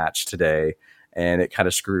emotional match today, and it kind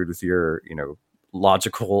of screwed with your, you know,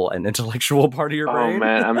 logical and intellectual part of your brain. Oh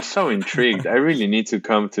man, I'm so intrigued. I really need to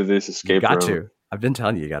come to this escape room. Got to. I've been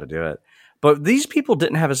telling you got to do it. But these people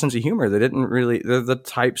didn't have a sense of humor. They're the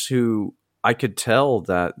types who I could tell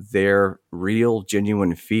that their real,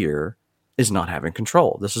 genuine fear is not having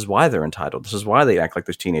control. This is why they're entitled. This is why they act like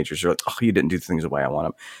those teenagers. They're like, oh, you didn't do things the way I want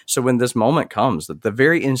them. So when this moment comes, that the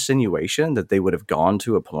very insinuation that they would have gone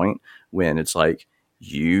to a point when it's like,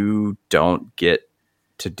 you don't get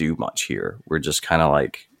to do much here. We're just kind of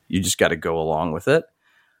like, you just got to go along with it.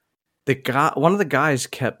 One of the guys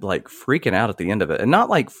kept like freaking out at the end of it, and not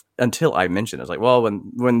like until I mentioned it. It's like, well,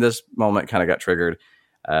 when this moment kind of got triggered,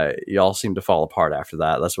 y'all seem to fall apart after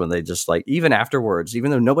that. That's when they just like, even afterwards,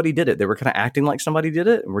 even though nobody did it, they were kind of acting like somebody did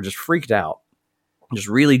it, and we're just freaked out, just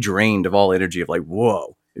really drained of all energy of like,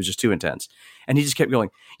 whoa, it was just too intense. And he just kept going,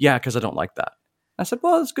 yeah, because I don't like that. I said,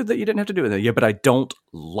 well, it's good that you didn't have to do it. Yeah, but I don't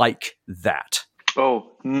like that.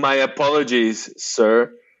 Oh, my apologies,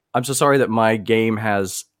 sir. I'm so sorry that my game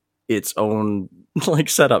has its own like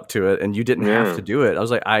setup to it, and you didn't have to do it. I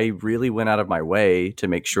was like, I really went out of my way to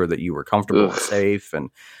make sure that you were comfortable and safe, and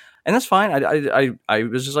that's fine. I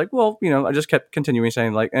was just like, well, you know, I just kept continuing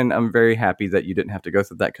saying like, and I'm very happy that you didn't have to go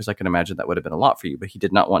through that, because I can imagine that would have been a lot for you, but he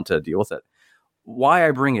did not want to deal with it. Why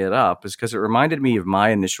I bring it up is because it reminded me of my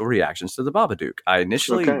initial reactions to the Babadook.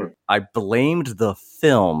 I blamed the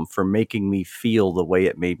film for making me feel the way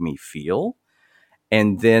it made me feel.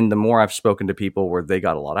 And then the more I've spoken to people where they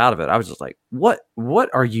got a lot out of it, I was just like, what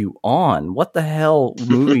are you on? What the hell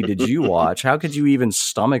movie did you watch? How could you even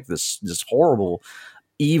stomach this horrible,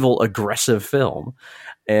 evil, aggressive film?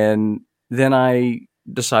 And then I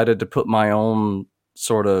decided to put my own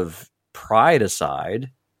sort of pride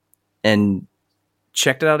aside and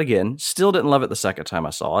checked it out again. Still didn't love it the second time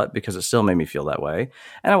I saw it because it still made me feel that way.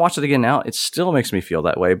 And I watched it again now. It still makes me feel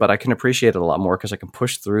that way, but I can appreciate it a lot more because I can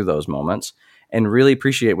push through those moments and really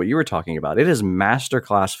appreciate what you were talking about. It is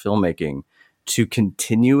masterclass filmmaking to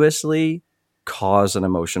continuously cause an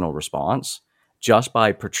emotional response just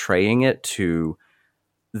by portraying it to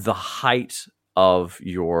the height of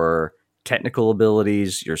your technical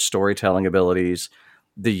abilities, your storytelling abilities,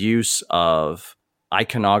 the use of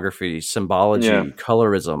iconography, symbology,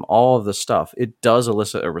 colorism, all of the stuff. It does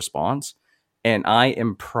elicit a response, and I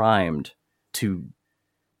am primed to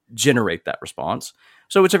generate that response.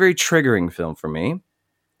 So it's a very triggering film for me,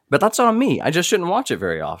 but that's on me. I just shouldn't watch it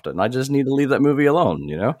very often. I just need to leave that movie alone,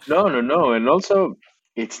 you know? No. And also,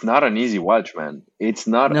 it's not an easy watch, man. It's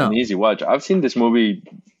not an easy watch. I've seen this movie,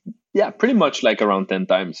 pretty much like around 10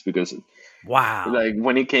 times because wow, like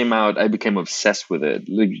when it came out, I became obsessed with it.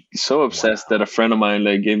 Like so obsessed that a friend of mine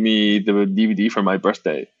like gave me the DVD for my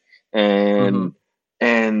birthday, and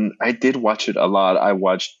I did watch it a lot. I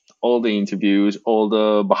watched all the interviews, all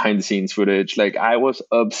the behind the scenes footage. Like I was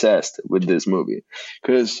obsessed with this movie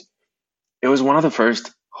because it was one of the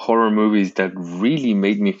first horror movies that really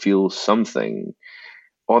made me feel something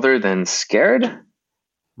other than scared,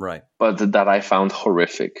 right? But that I found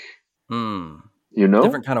horrific. You know,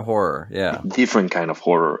 different kind of horror, different kind of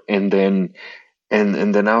horror. And then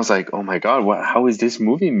I was like, oh my god, how is this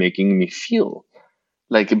movie making me feel?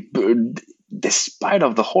 Like, despite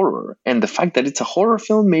of the horror and the fact that it's a horror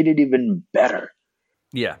film made it even better.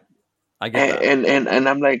 Yeah, I get that. And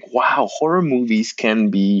I'm like, wow, horror movies can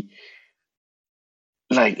be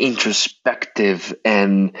like introspective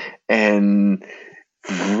and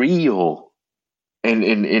real, and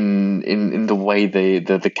in the way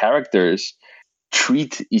the characters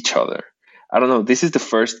treat each other. I don't know. This is the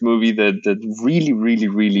first movie that really, really,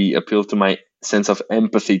 really appealed to my sense of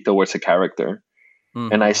empathy towards a character.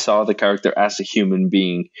 And I saw the character as a human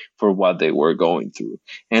being for what they were going through.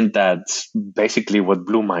 And that's basically what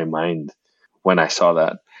blew my mind when I saw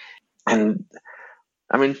that. And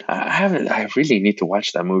I mean, I really need to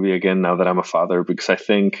watch that movie again now that I'm a father, because I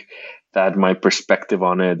think that my perspective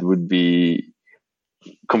on it would be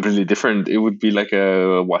completely different. It would be like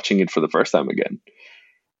watching it for the first time again.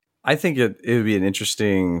 I think it would be an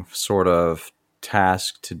interesting sort of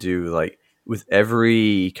task to do, like with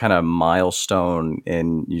every kind of milestone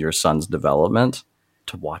in your son's development,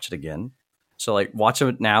 to watch it again. So like watch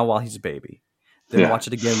it now while he's a baby, then watch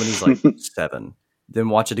it again when he's like 7, then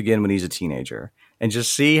watch it again when he's a teenager, and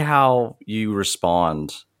just see how you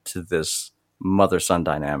respond to this mother-son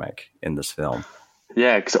dynamic in this film.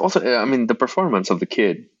 Yeah, because also, I mean, the performance of the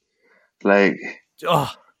kid, like,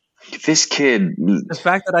 this kid. The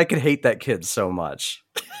fact that I could hate that kid so much.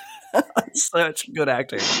 Such good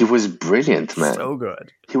acting. He was brilliant, man. So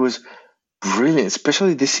good. He was brilliant,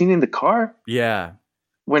 especially this scene in the car. Yeah.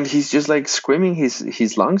 When he's just like screaming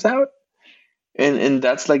his lungs out. And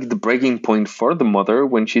that's like the breaking point for the mother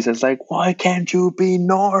when she says like, why can't you be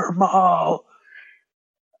normal?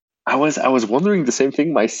 I was wondering the same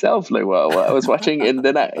thing myself, like while I was watching, and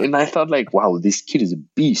then I thought like, wow, this kid is a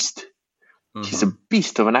beast. He's a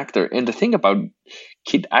beast of an actor. And the thing about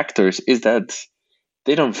kid actors is that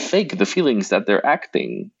they don't fake the feelings that they're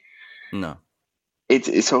acting. No.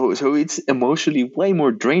 It's so it's emotionally way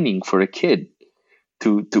more draining for a kid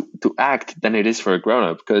to act than it is for a grown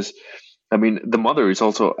up, because I mean the mother is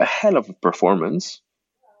also a hell of a performance.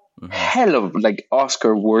 Hell of like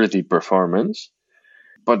Oscar worthy performance.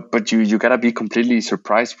 But you gotta be completely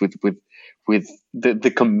surprised with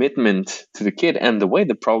the commitment to the kid and the way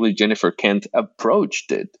that probably Jennifer Kent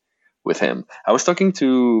approached it with him. I was talking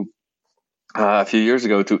to a few years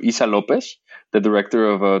ago to Isa Lopez, the director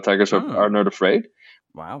of Tigers Are Not Afraid.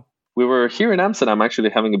 Wow. We were here in Amsterdam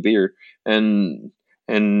actually having a beer, and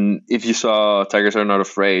if you saw Tigers Are Not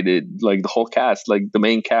Afraid, it like the whole cast, like the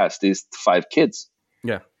main cast is 5 kids.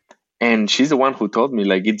 Yeah. And she's the one who told me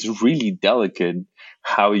like it's really delicate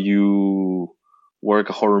how you work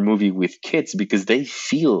a horror movie with kids, because they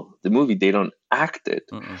feel the movie, they don't act it.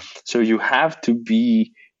 So you have to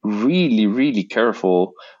be really, really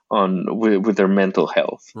careful with their mental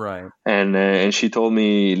health. Right. And she told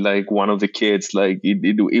me like one of the kids, like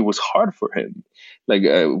it was hard for him, like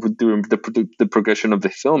during the progression of the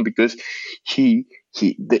film, because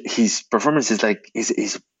his performance is like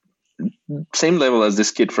is same level as this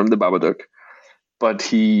kid from the Babadook, but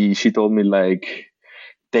she told me like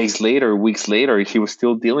days later, weeks later, he was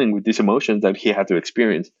still dealing with these emotions that he had to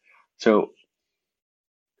experience. So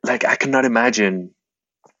like I cannot imagine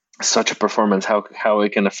such a performance, how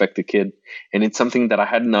it can affect the kid. And it's something that I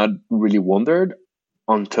had not really wondered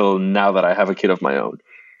until now that I have a kid of my own.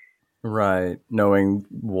 Right. Knowing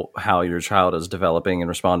how your child is developing and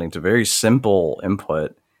responding to very simple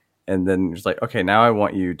input. And then it's like, okay, now I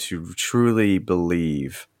want you to truly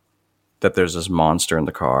believe that there's this monster in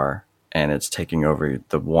the car and it's taking over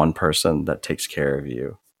the one person that takes care of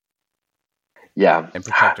you. Yeah. And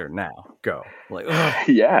protect her now. Go. Like, ugh,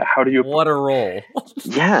 Yeah. How do you? what a role.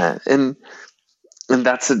 Yeah, and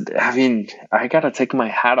that's I mean, I gotta take my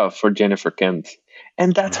hat off for Jennifer Kent,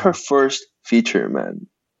 and that's her first feature, man.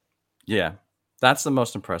 Yeah. That's the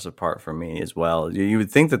most impressive part for me as well. You would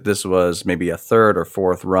think that this was maybe a third or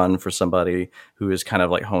fourth run for somebody who has kind of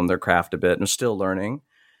like honed their craft a bit and is still learning.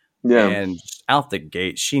 Yeah. And just out the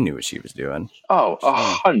gate, she knew what she was doing. Oh,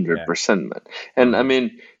 100%, man. And I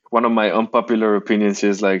mean, one of my unpopular opinions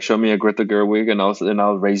is like, show me a Greta Gerwig, and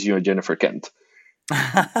I'll raise you a Jennifer Kent. It's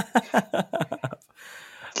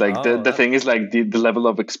like the thing is like the level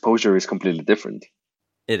of exposure is completely different.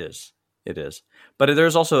 It is. But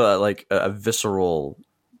there's also a visceral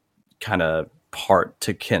kind of part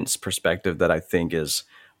to Kent's perspective that I think is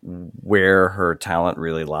where her talent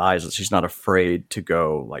really lies. That she's not afraid to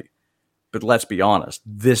go like, but let's be honest,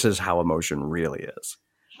 this is how emotion really is.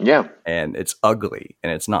 Yeah. And it's ugly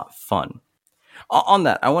and it's not fun. On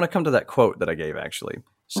that, I want to come to that quote that I gave actually.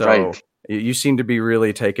 So Right. You seem to be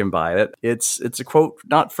really taken by it. It's a quote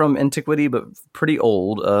not from antiquity, but pretty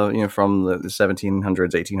old, from the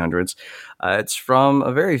 1700s, 1800s. It's from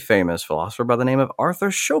a very famous philosopher by the name of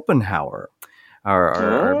Arthur Schopenhauer,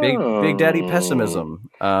 our big daddy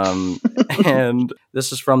pessimism. And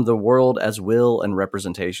this is from The World as Will and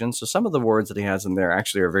Representation. So some of the words that he has in there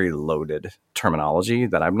actually are very loaded terminology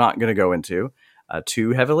that I'm not going to go into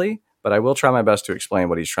too heavily, but I will try my best to explain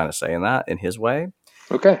what he's trying to say in that in his way.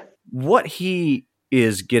 Okay. What he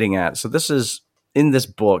is getting at, so this is in this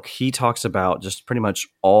book, he talks about just pretty much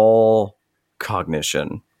all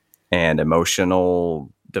cognition and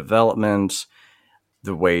emotional development,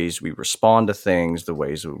 the ways we respond to things, the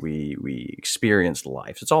ways that we experience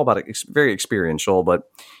life. It's all about very experiential, but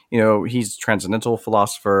he's a transcendental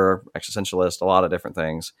philosopher, existentialist, a lot of different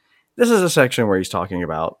things. This is a section where he's talking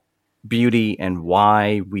about beauty and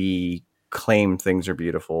why we claim things are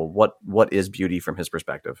beautiful. What is beauty from his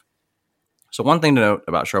perspective? So one thing to note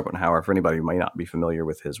about Schopenhauer, for anybody who might not be familiar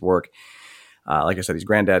with his work, like I said, he's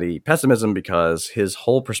granddaddy pessimism because his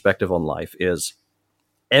whole perspective on life is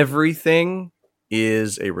everything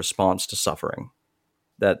is a response to suffering.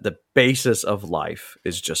 That the basis of life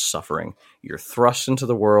is just suffering. You're thrust into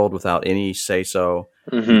the world without any say-so.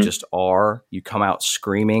 Mm-hmm. You just are. You come out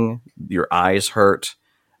screaming. Your eyes hurt.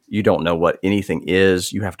 You don't know what anything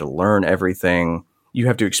is. You have to learn everything. You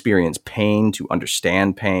have to experience pain to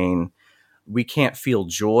understand pain. We can't feel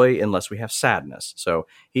joy unless we have sadness. So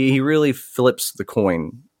he really flips the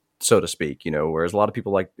coin, so to speak, whereas a lot of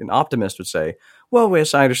people like an optimist would say, well,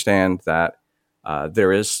 yes, I understand that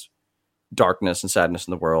there is darkness and sadness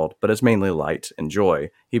in the world, but it's mainly light and joy.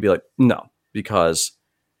 He'd be like, no, because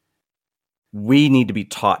we need to be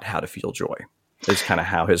taught how to feel joy. Is kind of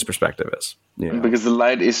how his perspective is. Because the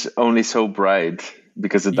light is only so bright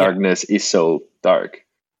because the darkness is so dark.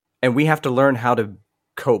 And we have to learn how to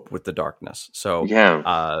cope with the darkness. So,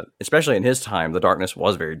 especially in his time, the darkness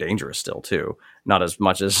was very dangerous still too. Not as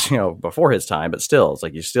much as, before his time, but still, it's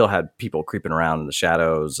like you still had people creeping around in the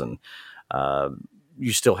shadows and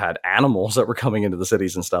you still had animals that were coming into the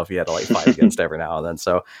cities and stuff you had to fight against every now and then.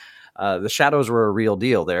 So the shadows were a real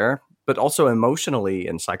deal there. But also emotionally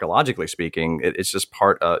and psychologically speaking, it's just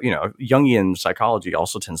part of, Jungian psychology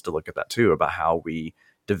also tends to look at that too, about how we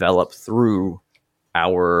develop through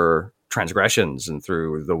our transgressions and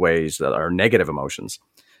through the ways that are negative emotions.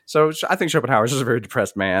 So I think Schopenhauer is just a very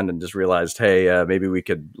depressed man and just realized, hey, maybe we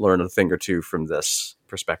could learn a thing or two from this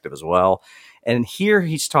perspective as well. And here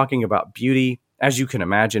he's talking about beauty. As you can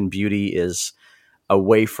imagine, beauty is a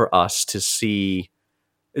way for us to see,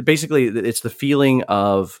 basically, it's the feeling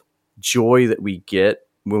of joy that we get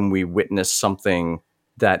when we witness something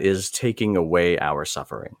that is taking away our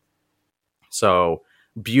suffering. So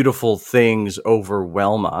beautiful things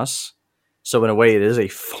overwhelm us. So in a way, it is a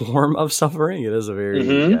form of suffering. It is a very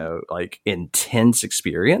intense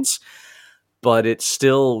experience, but it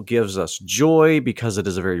still gives us joy because it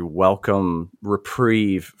is a very welcome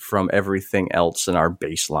reprieve from everything else in our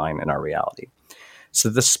baseline and our reality. So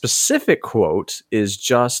the specific quote is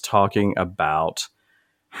just talking about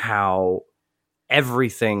how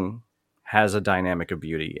everything has a dynamic of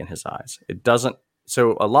beauty in his eyes. It doesn't.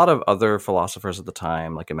 So a lot of other philosophers at the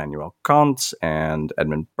time, like Immanuel Kant and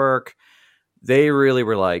Edmund Burke, they really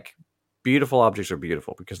were like, beautiful objects are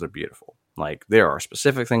beautiful because they're beautiful. Like, there are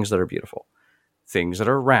specific things that are beautiful. Things that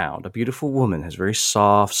are round. A beautiful woman has very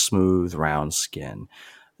soft, smooth, round skin.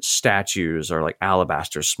 Statues are like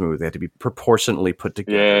alabaster smooth. They have to be proportionately put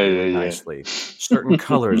together really nicely. Certain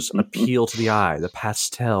colors appeal to the eye. The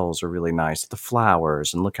pastels are really nice. The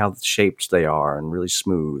flowers, and look how shaped they are, and really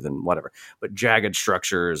smooth and whatever. But jagged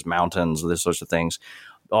structures, mountains, these sorts of things,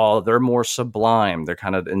 they're more sublime. They're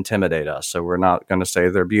kind of intimidate us. So we're not going to say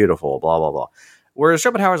they're beautiful, blah, blah, blah. Whereas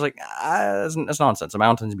Schopenhauer's like, that's nonsense. A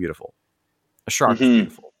mountain's beautiful. A shark is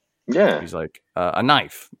beautiful. Yeah. He's like, a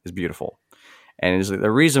knife is beautiful. And the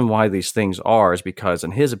reason why these things is because,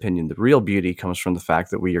 in his opinion, the real beauty comes from the fact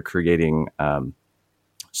that we are creating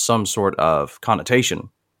some sort of connotation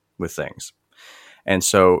with things. And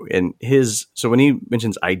so when he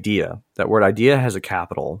mentions idea, that word idea has a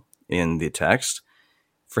capital in the text.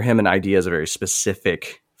 For him, an idea is a very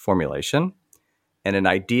specific formulation. And an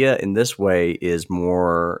idea in this way is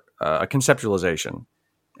more a conceptualization,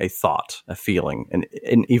 a thought, a feeling,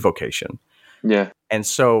 an evocation. Yeah. And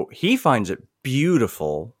so he finds it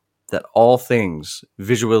beautiful that all things,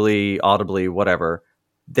 visually, audibly, whatever,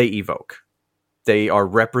 they evoke. They are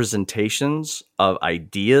representations of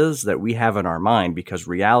ideas that we have in our mind, because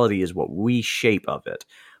reality is what we shape of it.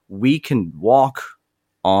 We can walk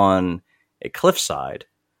on a cliffside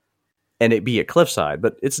and it be a cliffside,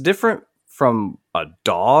 but it's different from a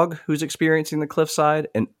dog who's experiencing the cliffside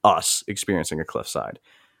and us experiencing a cliffside.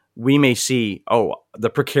 We may see,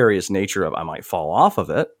 the precarious nature of I might fall off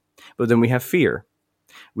of it, but then we have fear.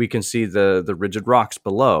 We can see the rigid rocks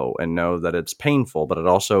below and know that it's painful, but it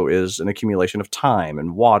also is an accumulation of time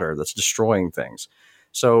and water that's destroying things.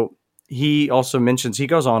 So he also mentions, he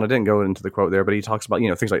goes on, I didn't go into the quote there, but he talks about,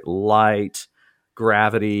 things like light,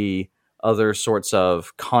 gravity, other sorts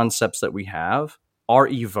of concepts that we have are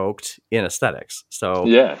evoked in aesthetics. So,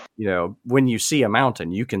 when you see a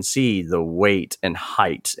mountain, you can see the weight and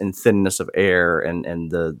height and thinness of air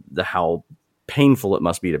and the how painful it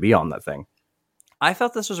must be to be on that thing. I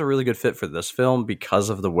thought this was a really good fit for this film because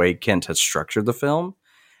of the way Kent has structured the film.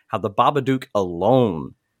 How the Babadook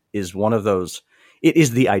alone is one of those, it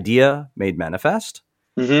is the idea made manifest.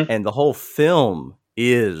 Mm-hmm. And the whole film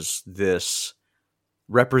is this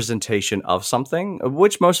representation of something,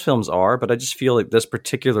 which most films are, but I just feel like this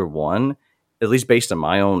particular one, at least based on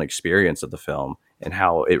my own experience of the film and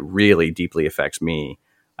how it really deeply affects me,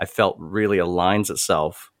 I felt really aligns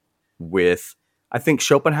itself with, I think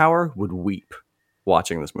Schopenhauer would weep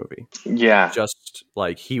watching this movie. Yeah. Just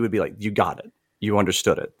like he would be like, you got it. You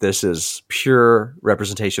understood it. This is pure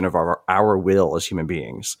representation of our will as human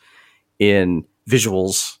beings in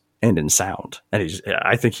visuals and in sound. And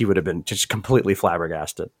I think he would have been just completely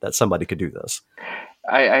flabbergasted that somebody could do this.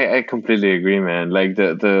 I completely agree, man. Like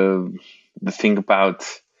the thing about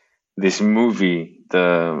this movie,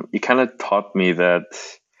 it kind of taught me that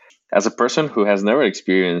as a person who has never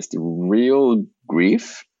experienced real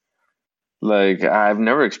grief, like I've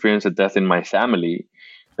never experienced a death in my family.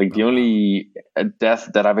 Like the only death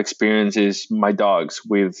that I've experienced is my dog's,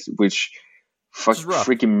 which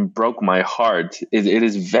freaking broke my heart. It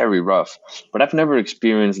is very rough, but I've never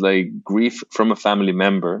experienced like grief from a family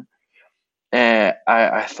member. And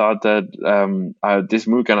I thought that this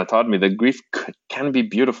movie kind of taught me that grief can be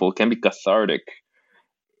beautiful, can be cathartic,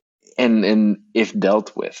 and if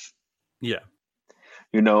dealt with. Yeah.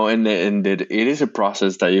 And it is a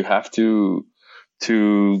process that you have to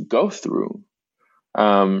go through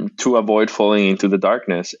to avoid falling into the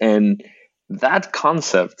darkness. And that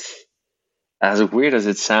concept, as weird as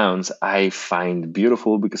it sounds, I find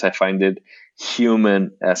beautiful because I find it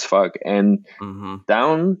human as fuck. And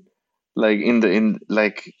down, like in the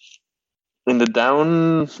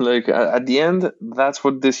down, like at the end, that's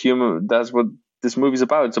what this movie's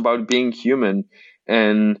about. It's about being human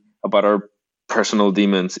and about our personal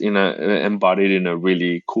demons embodied in a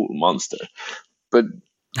really cool monster. But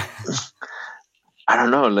I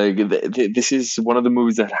don't know, like this is one of the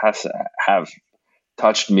movies that have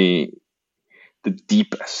touched me the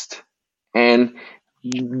deepest, and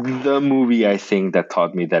the movie I think that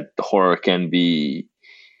taught me that horror can be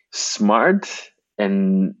smart,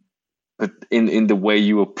 but in the way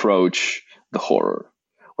you approach the horror,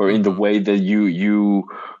 or in the way that you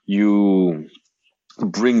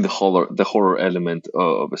bring the horror element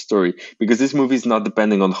of a story, because this movie is not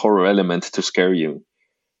depending on the horror element to scare you.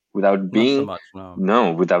 Without being not so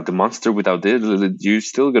much, without the monster, without it, you're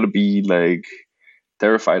still gonna be like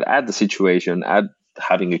terrified at the situation, at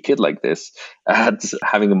having a kid like this, at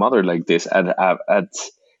having a mother like this, at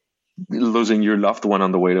losing your loved one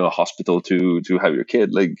on the way to a hospital to have your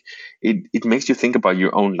kid. Like it makes you think about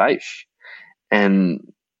your own life,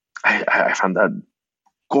 and I I found that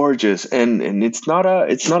gorgeous, and it's not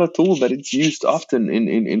a tool that it's used often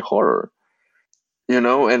in horror,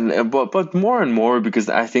 but more and more, because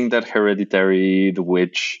I think that Hereditary, The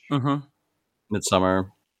Witch,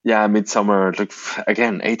 Midsummer. yeah, Midsummer, like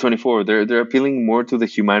again, A24, they're appealing more to the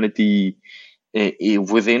humanity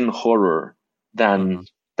within horror than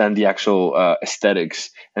the actual aesthetics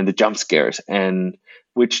and the jump scares, and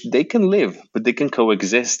which they can live, but they can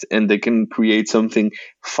coexist, and they can create something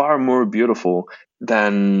far more beautiful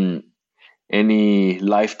than any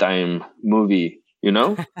Lifetime movie,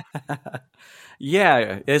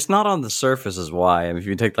 Yeah, it's not on the surface is why. I mean, if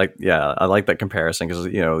you take I like that comparison, because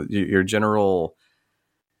your general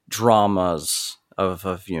dramas of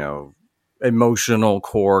emotional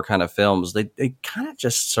core kind of films, they kind of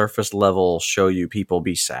just surface level show you people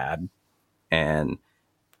be sad and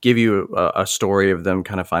give you a story of them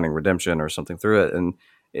kind of finding redemption or something through it. And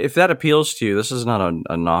if that appeals to you, this is not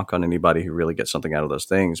a knock on anybody who really gets something out of those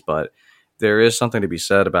things, but there is something to be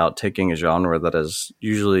said about taking a genre that is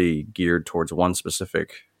usually geared towards one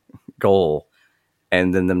specific goal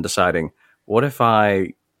and then them deciding, what if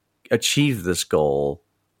I achieve this goal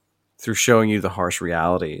through showing you the harsh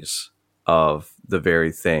realities of the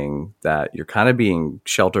very thing that you're kind of being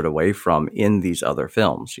sheltered away from in these other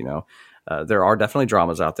films. There are definitely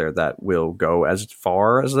dramas out there that will go as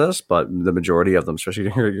far as this, but the majority of them, especially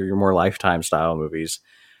your more Lifetime style movies,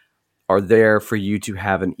 are there for you to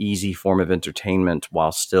have an easy form of entertainment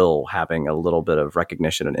while still having a little bit of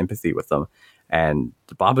recognition and empathy with them. And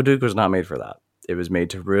The Babadook was not made for that. It was made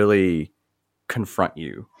to really confront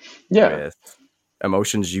you with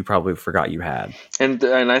emotions you probably forgot you had. And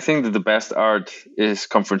I think that the best art is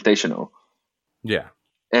confrontational. Yeah.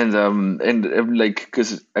 And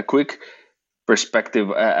because a quick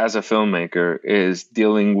perspective as a filmmaker is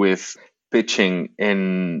dealing with pitching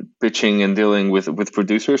and dealing with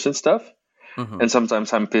producers and stuff. And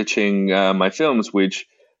sometimes I'm pitching my films, which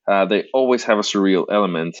they always have a surreal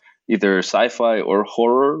element, either sci-fi or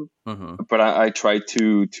horror. But I try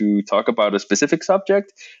to talk about a specific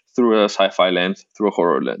subject through a sci-fi lens, through a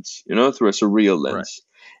horror lens, through a surreal lens. Right.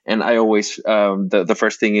 And I always the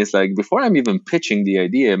first thing is, like, before I'm even pitching the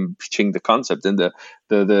idea, I'm pitching the concept and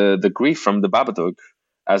the grief from the Babadook,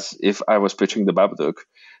 as if I was pitching the Babadook.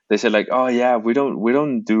 They said, like, oh yeah, we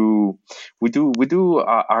do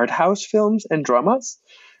art house films and dramas.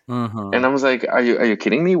 And I was like, are you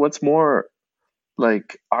kidding me? What's more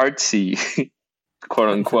like artsy, quote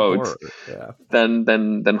unquote,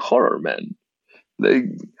 than horror, man?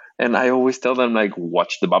 And I always tell them, like,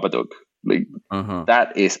 watch the Babadook. Like,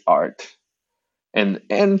 that is art. And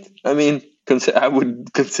I mean, I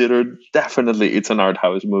would consider definitely it's an art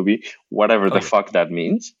house movie, whatever the fuck that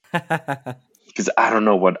means. Because I don't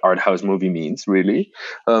know what art house movie means, really.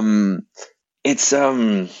 It's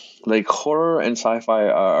like horror and sci-fi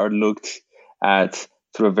are looked at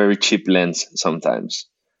through a very cheap lens sometimes.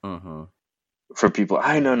 For people,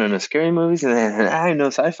 I know scary movies, and I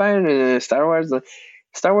know sci-fi and Star Wars.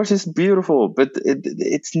 Star Wars is beautiful, but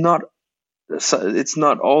it's not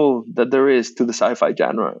all that there is to the sci-fi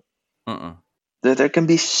genre. There can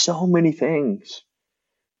be so many things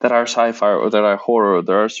that are sci-fi or that are horror,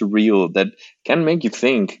 that are surreal, that can make you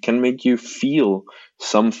think, can make you feel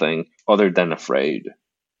something other than afraid.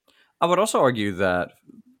 I would also argue that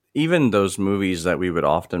even those movies that we would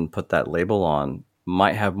often put that label on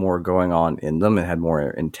might have more going on in them and had more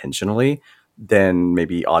intentionally than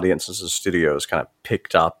maybe audiences and studios kind of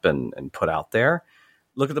picked up and put out there.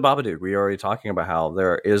 Look at the Babadook. We were already talking about how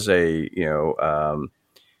there is a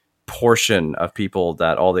portion of people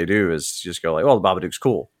that all they do is just go like, well, the Babadook's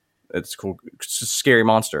cool. It's cool. It's a scary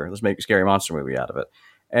monster. Let's make a scary monster movie out of it.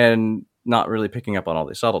 And not really picking up on all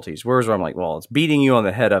these subtleties. Whereas I'm like, well, it's beating you on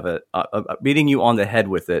the head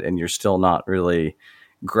with it, and you're still not really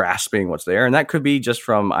grasping what's there. And that could be just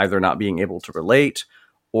from either not being able to relate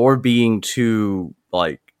or being too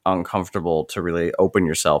like uncomfortable to really open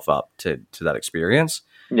yourself up to that experience.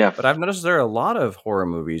 Yeah. But I've noticed there are a lot of horror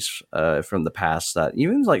movies from the past that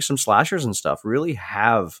even like some slashers and stuff really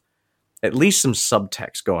have at least some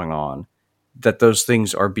subtext going on, that those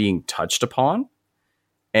things are being touched upon.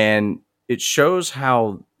 And it shows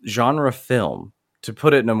how genre film, to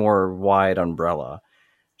put it in a more wide umbrella,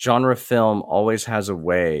 genre film always has a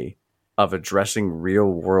way of addressing real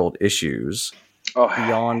world issues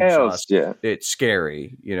beyond just it's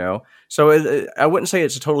scary, So I wouldn't say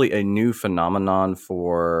it's totally a new phenomenon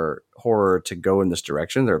for horror to go in this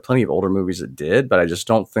direction. There are plenty of older movies that did, but I just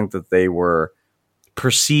don't think that they were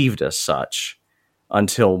perceived as such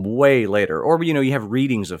until way later. Or, you have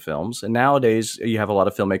readings of films, and nowadays you have a lot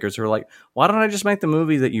of filmmakers who are like, why don't I just make the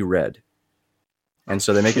movie that you read? And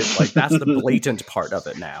so they make it like that's the blatant part of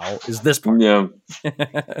it now, is this part. Yeah.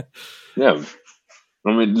 Yeah.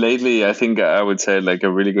 I mean, lately, I think I would say like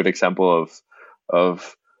a really good example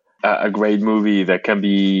of a great movie that can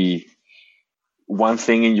be one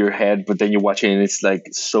thing in your head, but then you watch it and it's like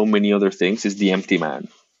so many other things, is The Empty Man.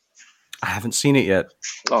 I haven't seen it yet.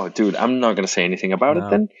 Oh, dude, I'm not going to say anything about it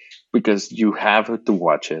then, because you have to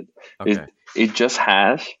watch it. Okay. It just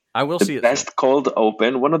has I will see the it. best cold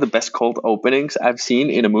open, one of the best cold openings I've seen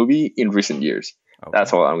in a movie in recent years. Okay.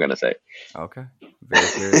 That's all I'm going to say. Okay. Very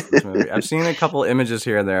curious for this movie. I've seen a couple images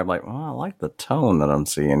here and there. I'm like, well, I like the tone that I'm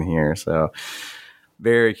seeing here. So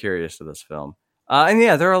very curious to this film. And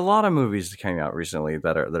yeah, there are a lot of movies that came out recently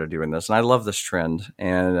that are doing this, and I love this trend.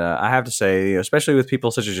 And I have to say, especially with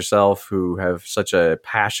people such as yourself who have such a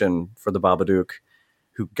passion for the Babadook,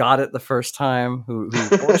 who got it the first time, who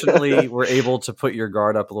fortunately were able to put your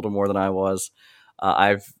guard up a little more than I was,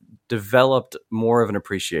 I've developed more of an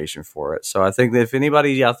appreciation for it. So I think that if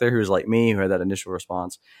anybody out there who's like me, who had that initial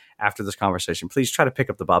response after this conversation, please try to pick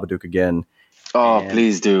up the Babadook again. Oh,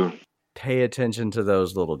 please do. Pay attention to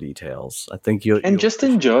those little details. I think you'll just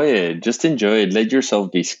enjoy it. Just enjoy it. Let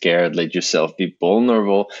yourself be scared. Let yourself be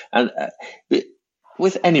vulnerable. And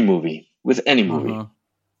with any movie,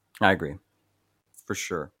 I agree, for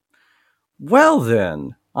sure. Well,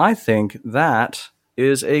 then, I think that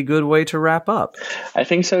is a good way to wrap up. I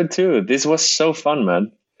think so too. This was so fun,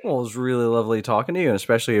 man. Well, it was really lovely talking to you, and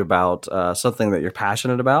especially about something that you're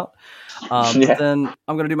passionate about. Yeah. But then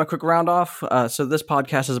I'm going to do my quick round off. So this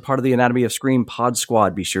podcast is a part of the Anatomy of Scream Pod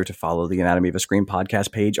Squad. Be sure to follow the Anatomy of a Scream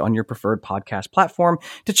podcast page on your preferred podcast platform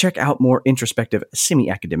to check out more introspective,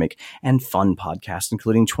 semi-academic, and fun podcasts,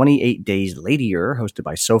 including 28 Days Later, hosted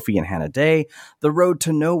by Sophie and Hannah Day, The Road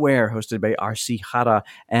to Nowhere, hosted by R.C. Hara,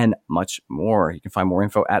 and much more. You can find more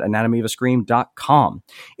info at anatomyofascream.com.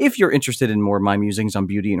 If you're interested in more of my musings on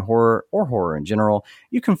beauty and horror, or horror in general,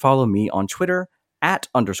 you can follow me on Twitter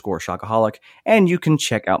 @_Shockaholic, and you can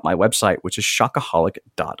check out my website, which is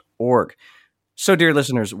shockaholic.org. So, dear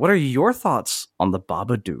listeners, what are your thoughts on the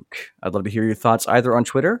Babadook? I'd love to hear your thoughts either on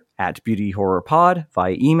Twitter @BeautyHorrorPod,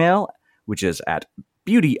 via email, which is at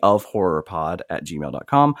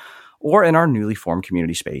beautyofhorrorpod@gmail.com, or in our newly formed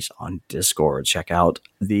community space on Discord. Check out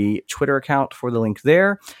the Twitter account for the link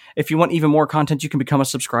there. If you want even more content, you can become a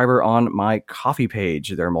subscriber on my Ko-fi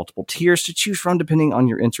page. There are multiple tiers to choose from depending on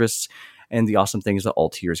your interests. And the awesome thing is that all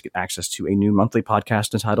tiers get access to a new monthly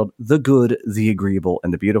podcast entitled The Good, the Agreeable,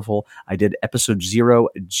 and the Beautiful. I did episode 0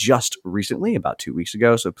 just recently, about 2 weeks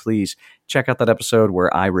ago. So please check out that episode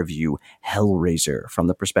where I review Hellraiser from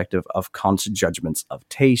the perspective of Kant's judgments of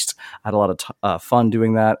taste. I had a lot of fun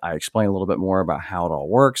doing that. I explain a little bit more about how it all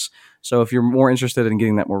works. So if you're more interested in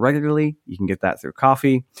getting that more regularly, you can get that through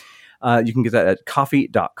Ko-fi. You can get that at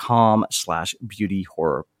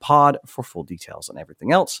ko-fi.com/beautyhorrorpod for full details on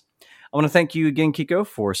everything else. I want to thank you again, Kiko,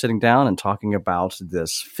 for sitting down and talking about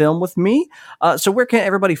this film with me. So where can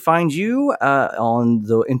everybody find you on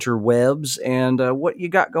the interwebs, and what you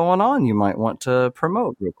got going on you might want to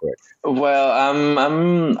promote real quick? Well, I'm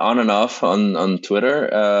on and off on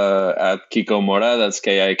Twitter at Kiko Mora. That's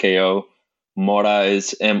Kiko. Mora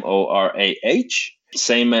is Morah.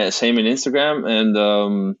 Same in Instagram,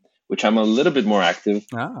 and which I'm a little bit more active.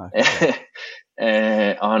 Okay.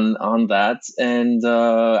 On that, and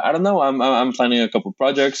I don't know. I'm planning a couple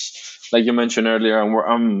projects, like you mentioned earlier.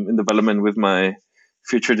 I'm in development with my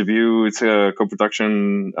future debut. It's a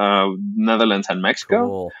co-production, Netherlands and Mexico.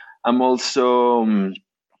 Cool. I'm also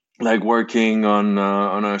like working on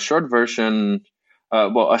a short version,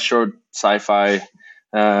 a short sci-fi,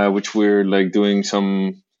 which we're like doing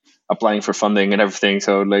some applying for funding and everything.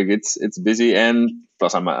 So like it's busy, and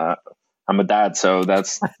plus I'm a dad, so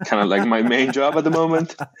that's kind of like my main job at the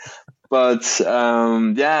moment. But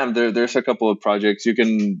there's a couple of projects. You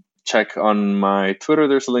can check on my Twitter.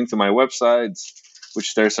 There's a link to my website,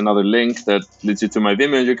 which there's another link that leads you to my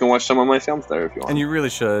Vimeo. You can watch some of my films there if you want. And you really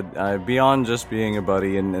should. Beyond just being a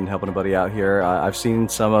buddy and helping a buddy out here, I've seen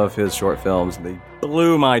some of his short films. They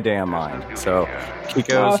blew my damn mind. So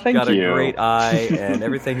Kiko's got a great eye, and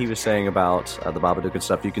everything he was saying about the Babadook and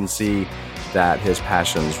stuff, you can see that his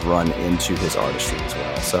passions run into his artistry as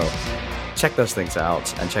well. So check those things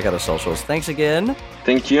out and check out his socials. Thanks again.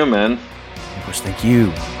 Thank you, man. Of course, thank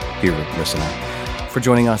you, dear listener, for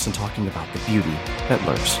joining us and talking about the beauty that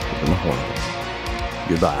lurks within the horrible.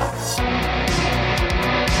 Goodbye.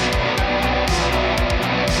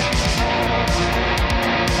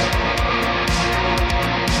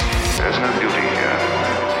 There's no beauty here,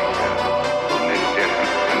 only death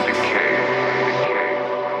and decay.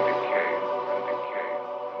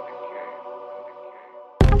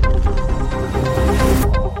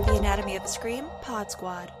 of a Scream Pod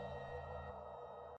Squad.